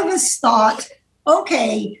lot of us thought,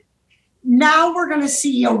 okay, now we're going to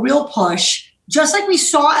see a real push, just like we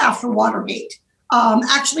saw after Watergate.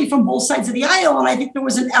 Actually from both sides of the aisle. And I think there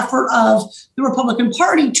was an effort of the Republican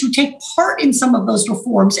Party to take part in some of those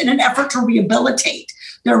reforms in an effort to rehabilitate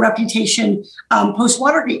their reputation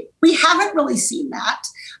post-Watergate. We haven't really seen that.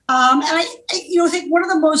 And I think one of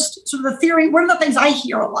the most sort of the theory, one of the things I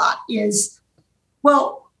hear a lot is,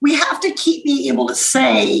 well, we have to keep being able to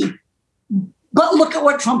say, but look at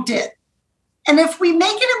what Trump did. And if we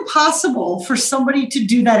make it impossible for somebody to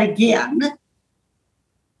do that again,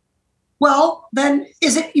 well, then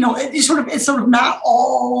is it, it's sort of not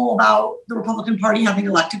all about the Republican Party having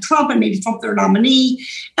elected Trump and maybe Trump their nominee.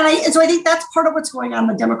 And so I think that's part of what's going on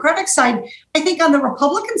the Democratic side. I think on the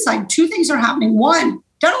Republican side, two things are happening. One,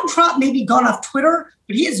 Donald Trump may be gone off Twitter,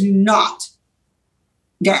 but he is not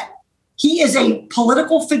dead. He is a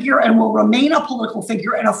political figure and will remain a political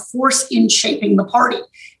figure and a force in shaping the party.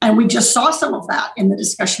 And we just saw some of that in the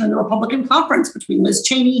discussion in the Republican conference between Liz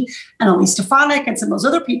Cheney and Elise Stefanik and some of those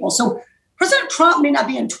other people. So President Trump may not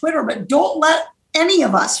be on Twitter, but don't let any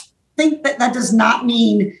of us think that that does not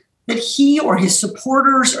mean that he or his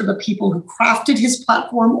supporters or the people who crafted his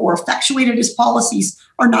platform or effectuated his policies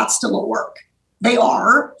are not still at work. They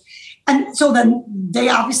are. And so then they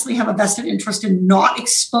obviously have a vested interest in not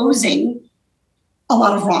exposing a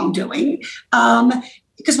lot of wrongdoing.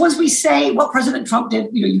 Because once we say what President Trump did,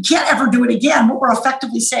 you can't ever do it again, what we're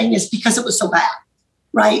effectively saying is because it was so bad,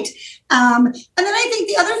 right? And then I think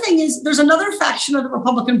the other thing is there's another faction of the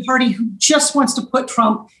Republican Party who just wants to put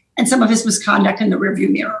Trump and some of his misconduct in the rearview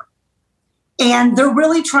mirror. And they're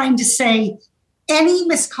really trying to say any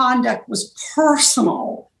misconduct was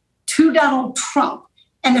personal to Donald Trump.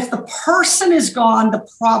 And if the person is gone, the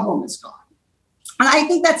problem is gone. And I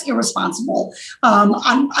think that's irresponsible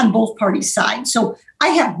on both parties' sides. So I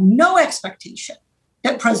have no expectation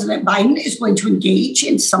that President Biden is going to engage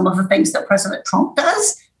in some of the things that President Trump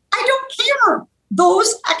does. I don't care.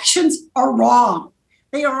 Those actions are wrong.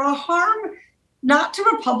 They are a harm not to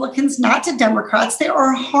Republicans, not to Democrats. They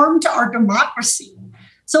are a harm to our democracy.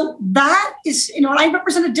 So that is, and I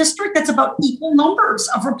represent a district that's about equal numbers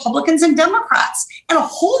of Republicans and Democrats and a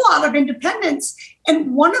whole lot of independents.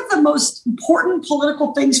 And one of the most important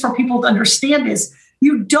political things for people to understand is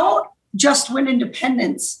you don't just win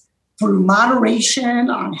independence through moderation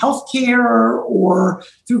on healthcare or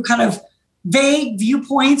through kind of vague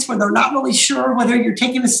viewpoints where they're not really sure whether you're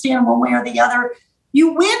taking a stand one way or the other.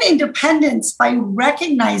 You win independence by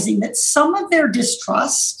recognizing that some of their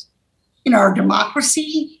distrust in our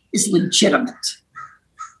democracy is legitimate,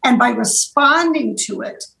 and by responding to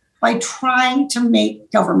it, by trying to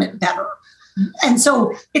make government better. And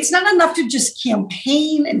so it's not enough to just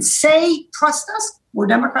campaign and say, trust us. We're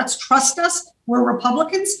Democrats, trust us. We're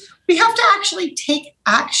Republicans. We have to actually take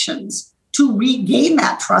actions to regain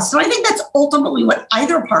that trust. And I think that's ultimately what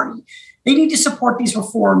either party, they need to support these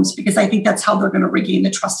reforms, because I think that's how they're going to regain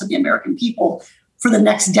the trust of the American people for the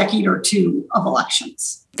next decade or two of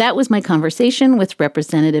elections. That was my conversation with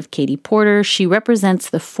Representative Katie Porter. She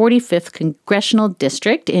represents the 45th Congressional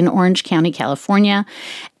District in Orange County, California,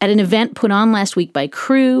 at an event put on last week by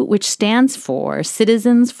CREW, which stands for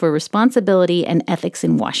Citizens for Responsibility and Ethics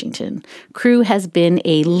in Washington. CREW has been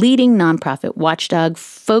a leading nonprofit watchdog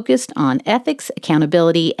focused on ethics,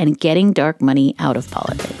 accountability, and getting dark money out of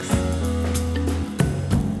politics.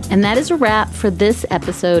 And that is a wrap for this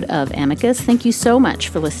episode of Amicus. Thank you so much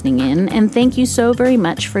for listening in, and thank you so very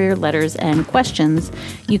much for your letters and questions.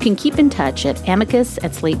 You can keep in touch at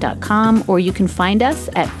amicus@slate.com, or you can find us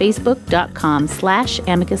at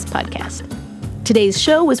facebook.com/amicus podcast. Today's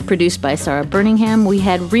show was produced by Sarah Birmingham. We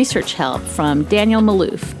had research help from Daniel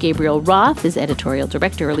Maloof. Gabriel Roth is editorial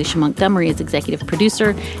director. Alicia Montgomery is executive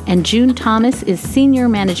producer. And June Thomas is senior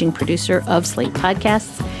managing producer of Slate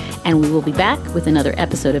Podcasts. And we will be back with another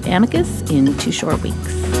episode of Amicus in 2 short weeks.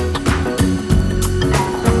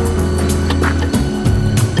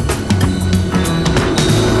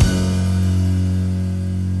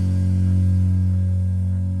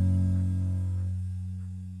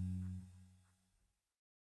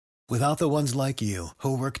 Without the ones like you,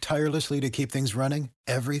 who work tirelessly to keep things running,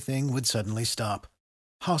 everything would suddenly stop.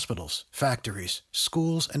 Hospitals, factories,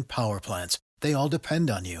 schools, and power plants, they all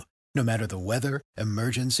depend on you. No matter the weather,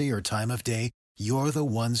 emergency, or time of day, you're the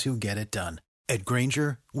ones who get it done. At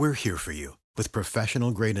Grainger, we're here for you with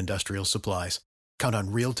professional-grade industrial supplies. Count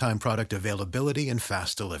on real-time product availability and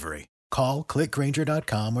fast delivery. Call, click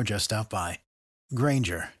Grainger.com, or just stop by.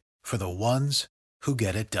 Grainger, for the ones who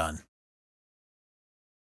get it done.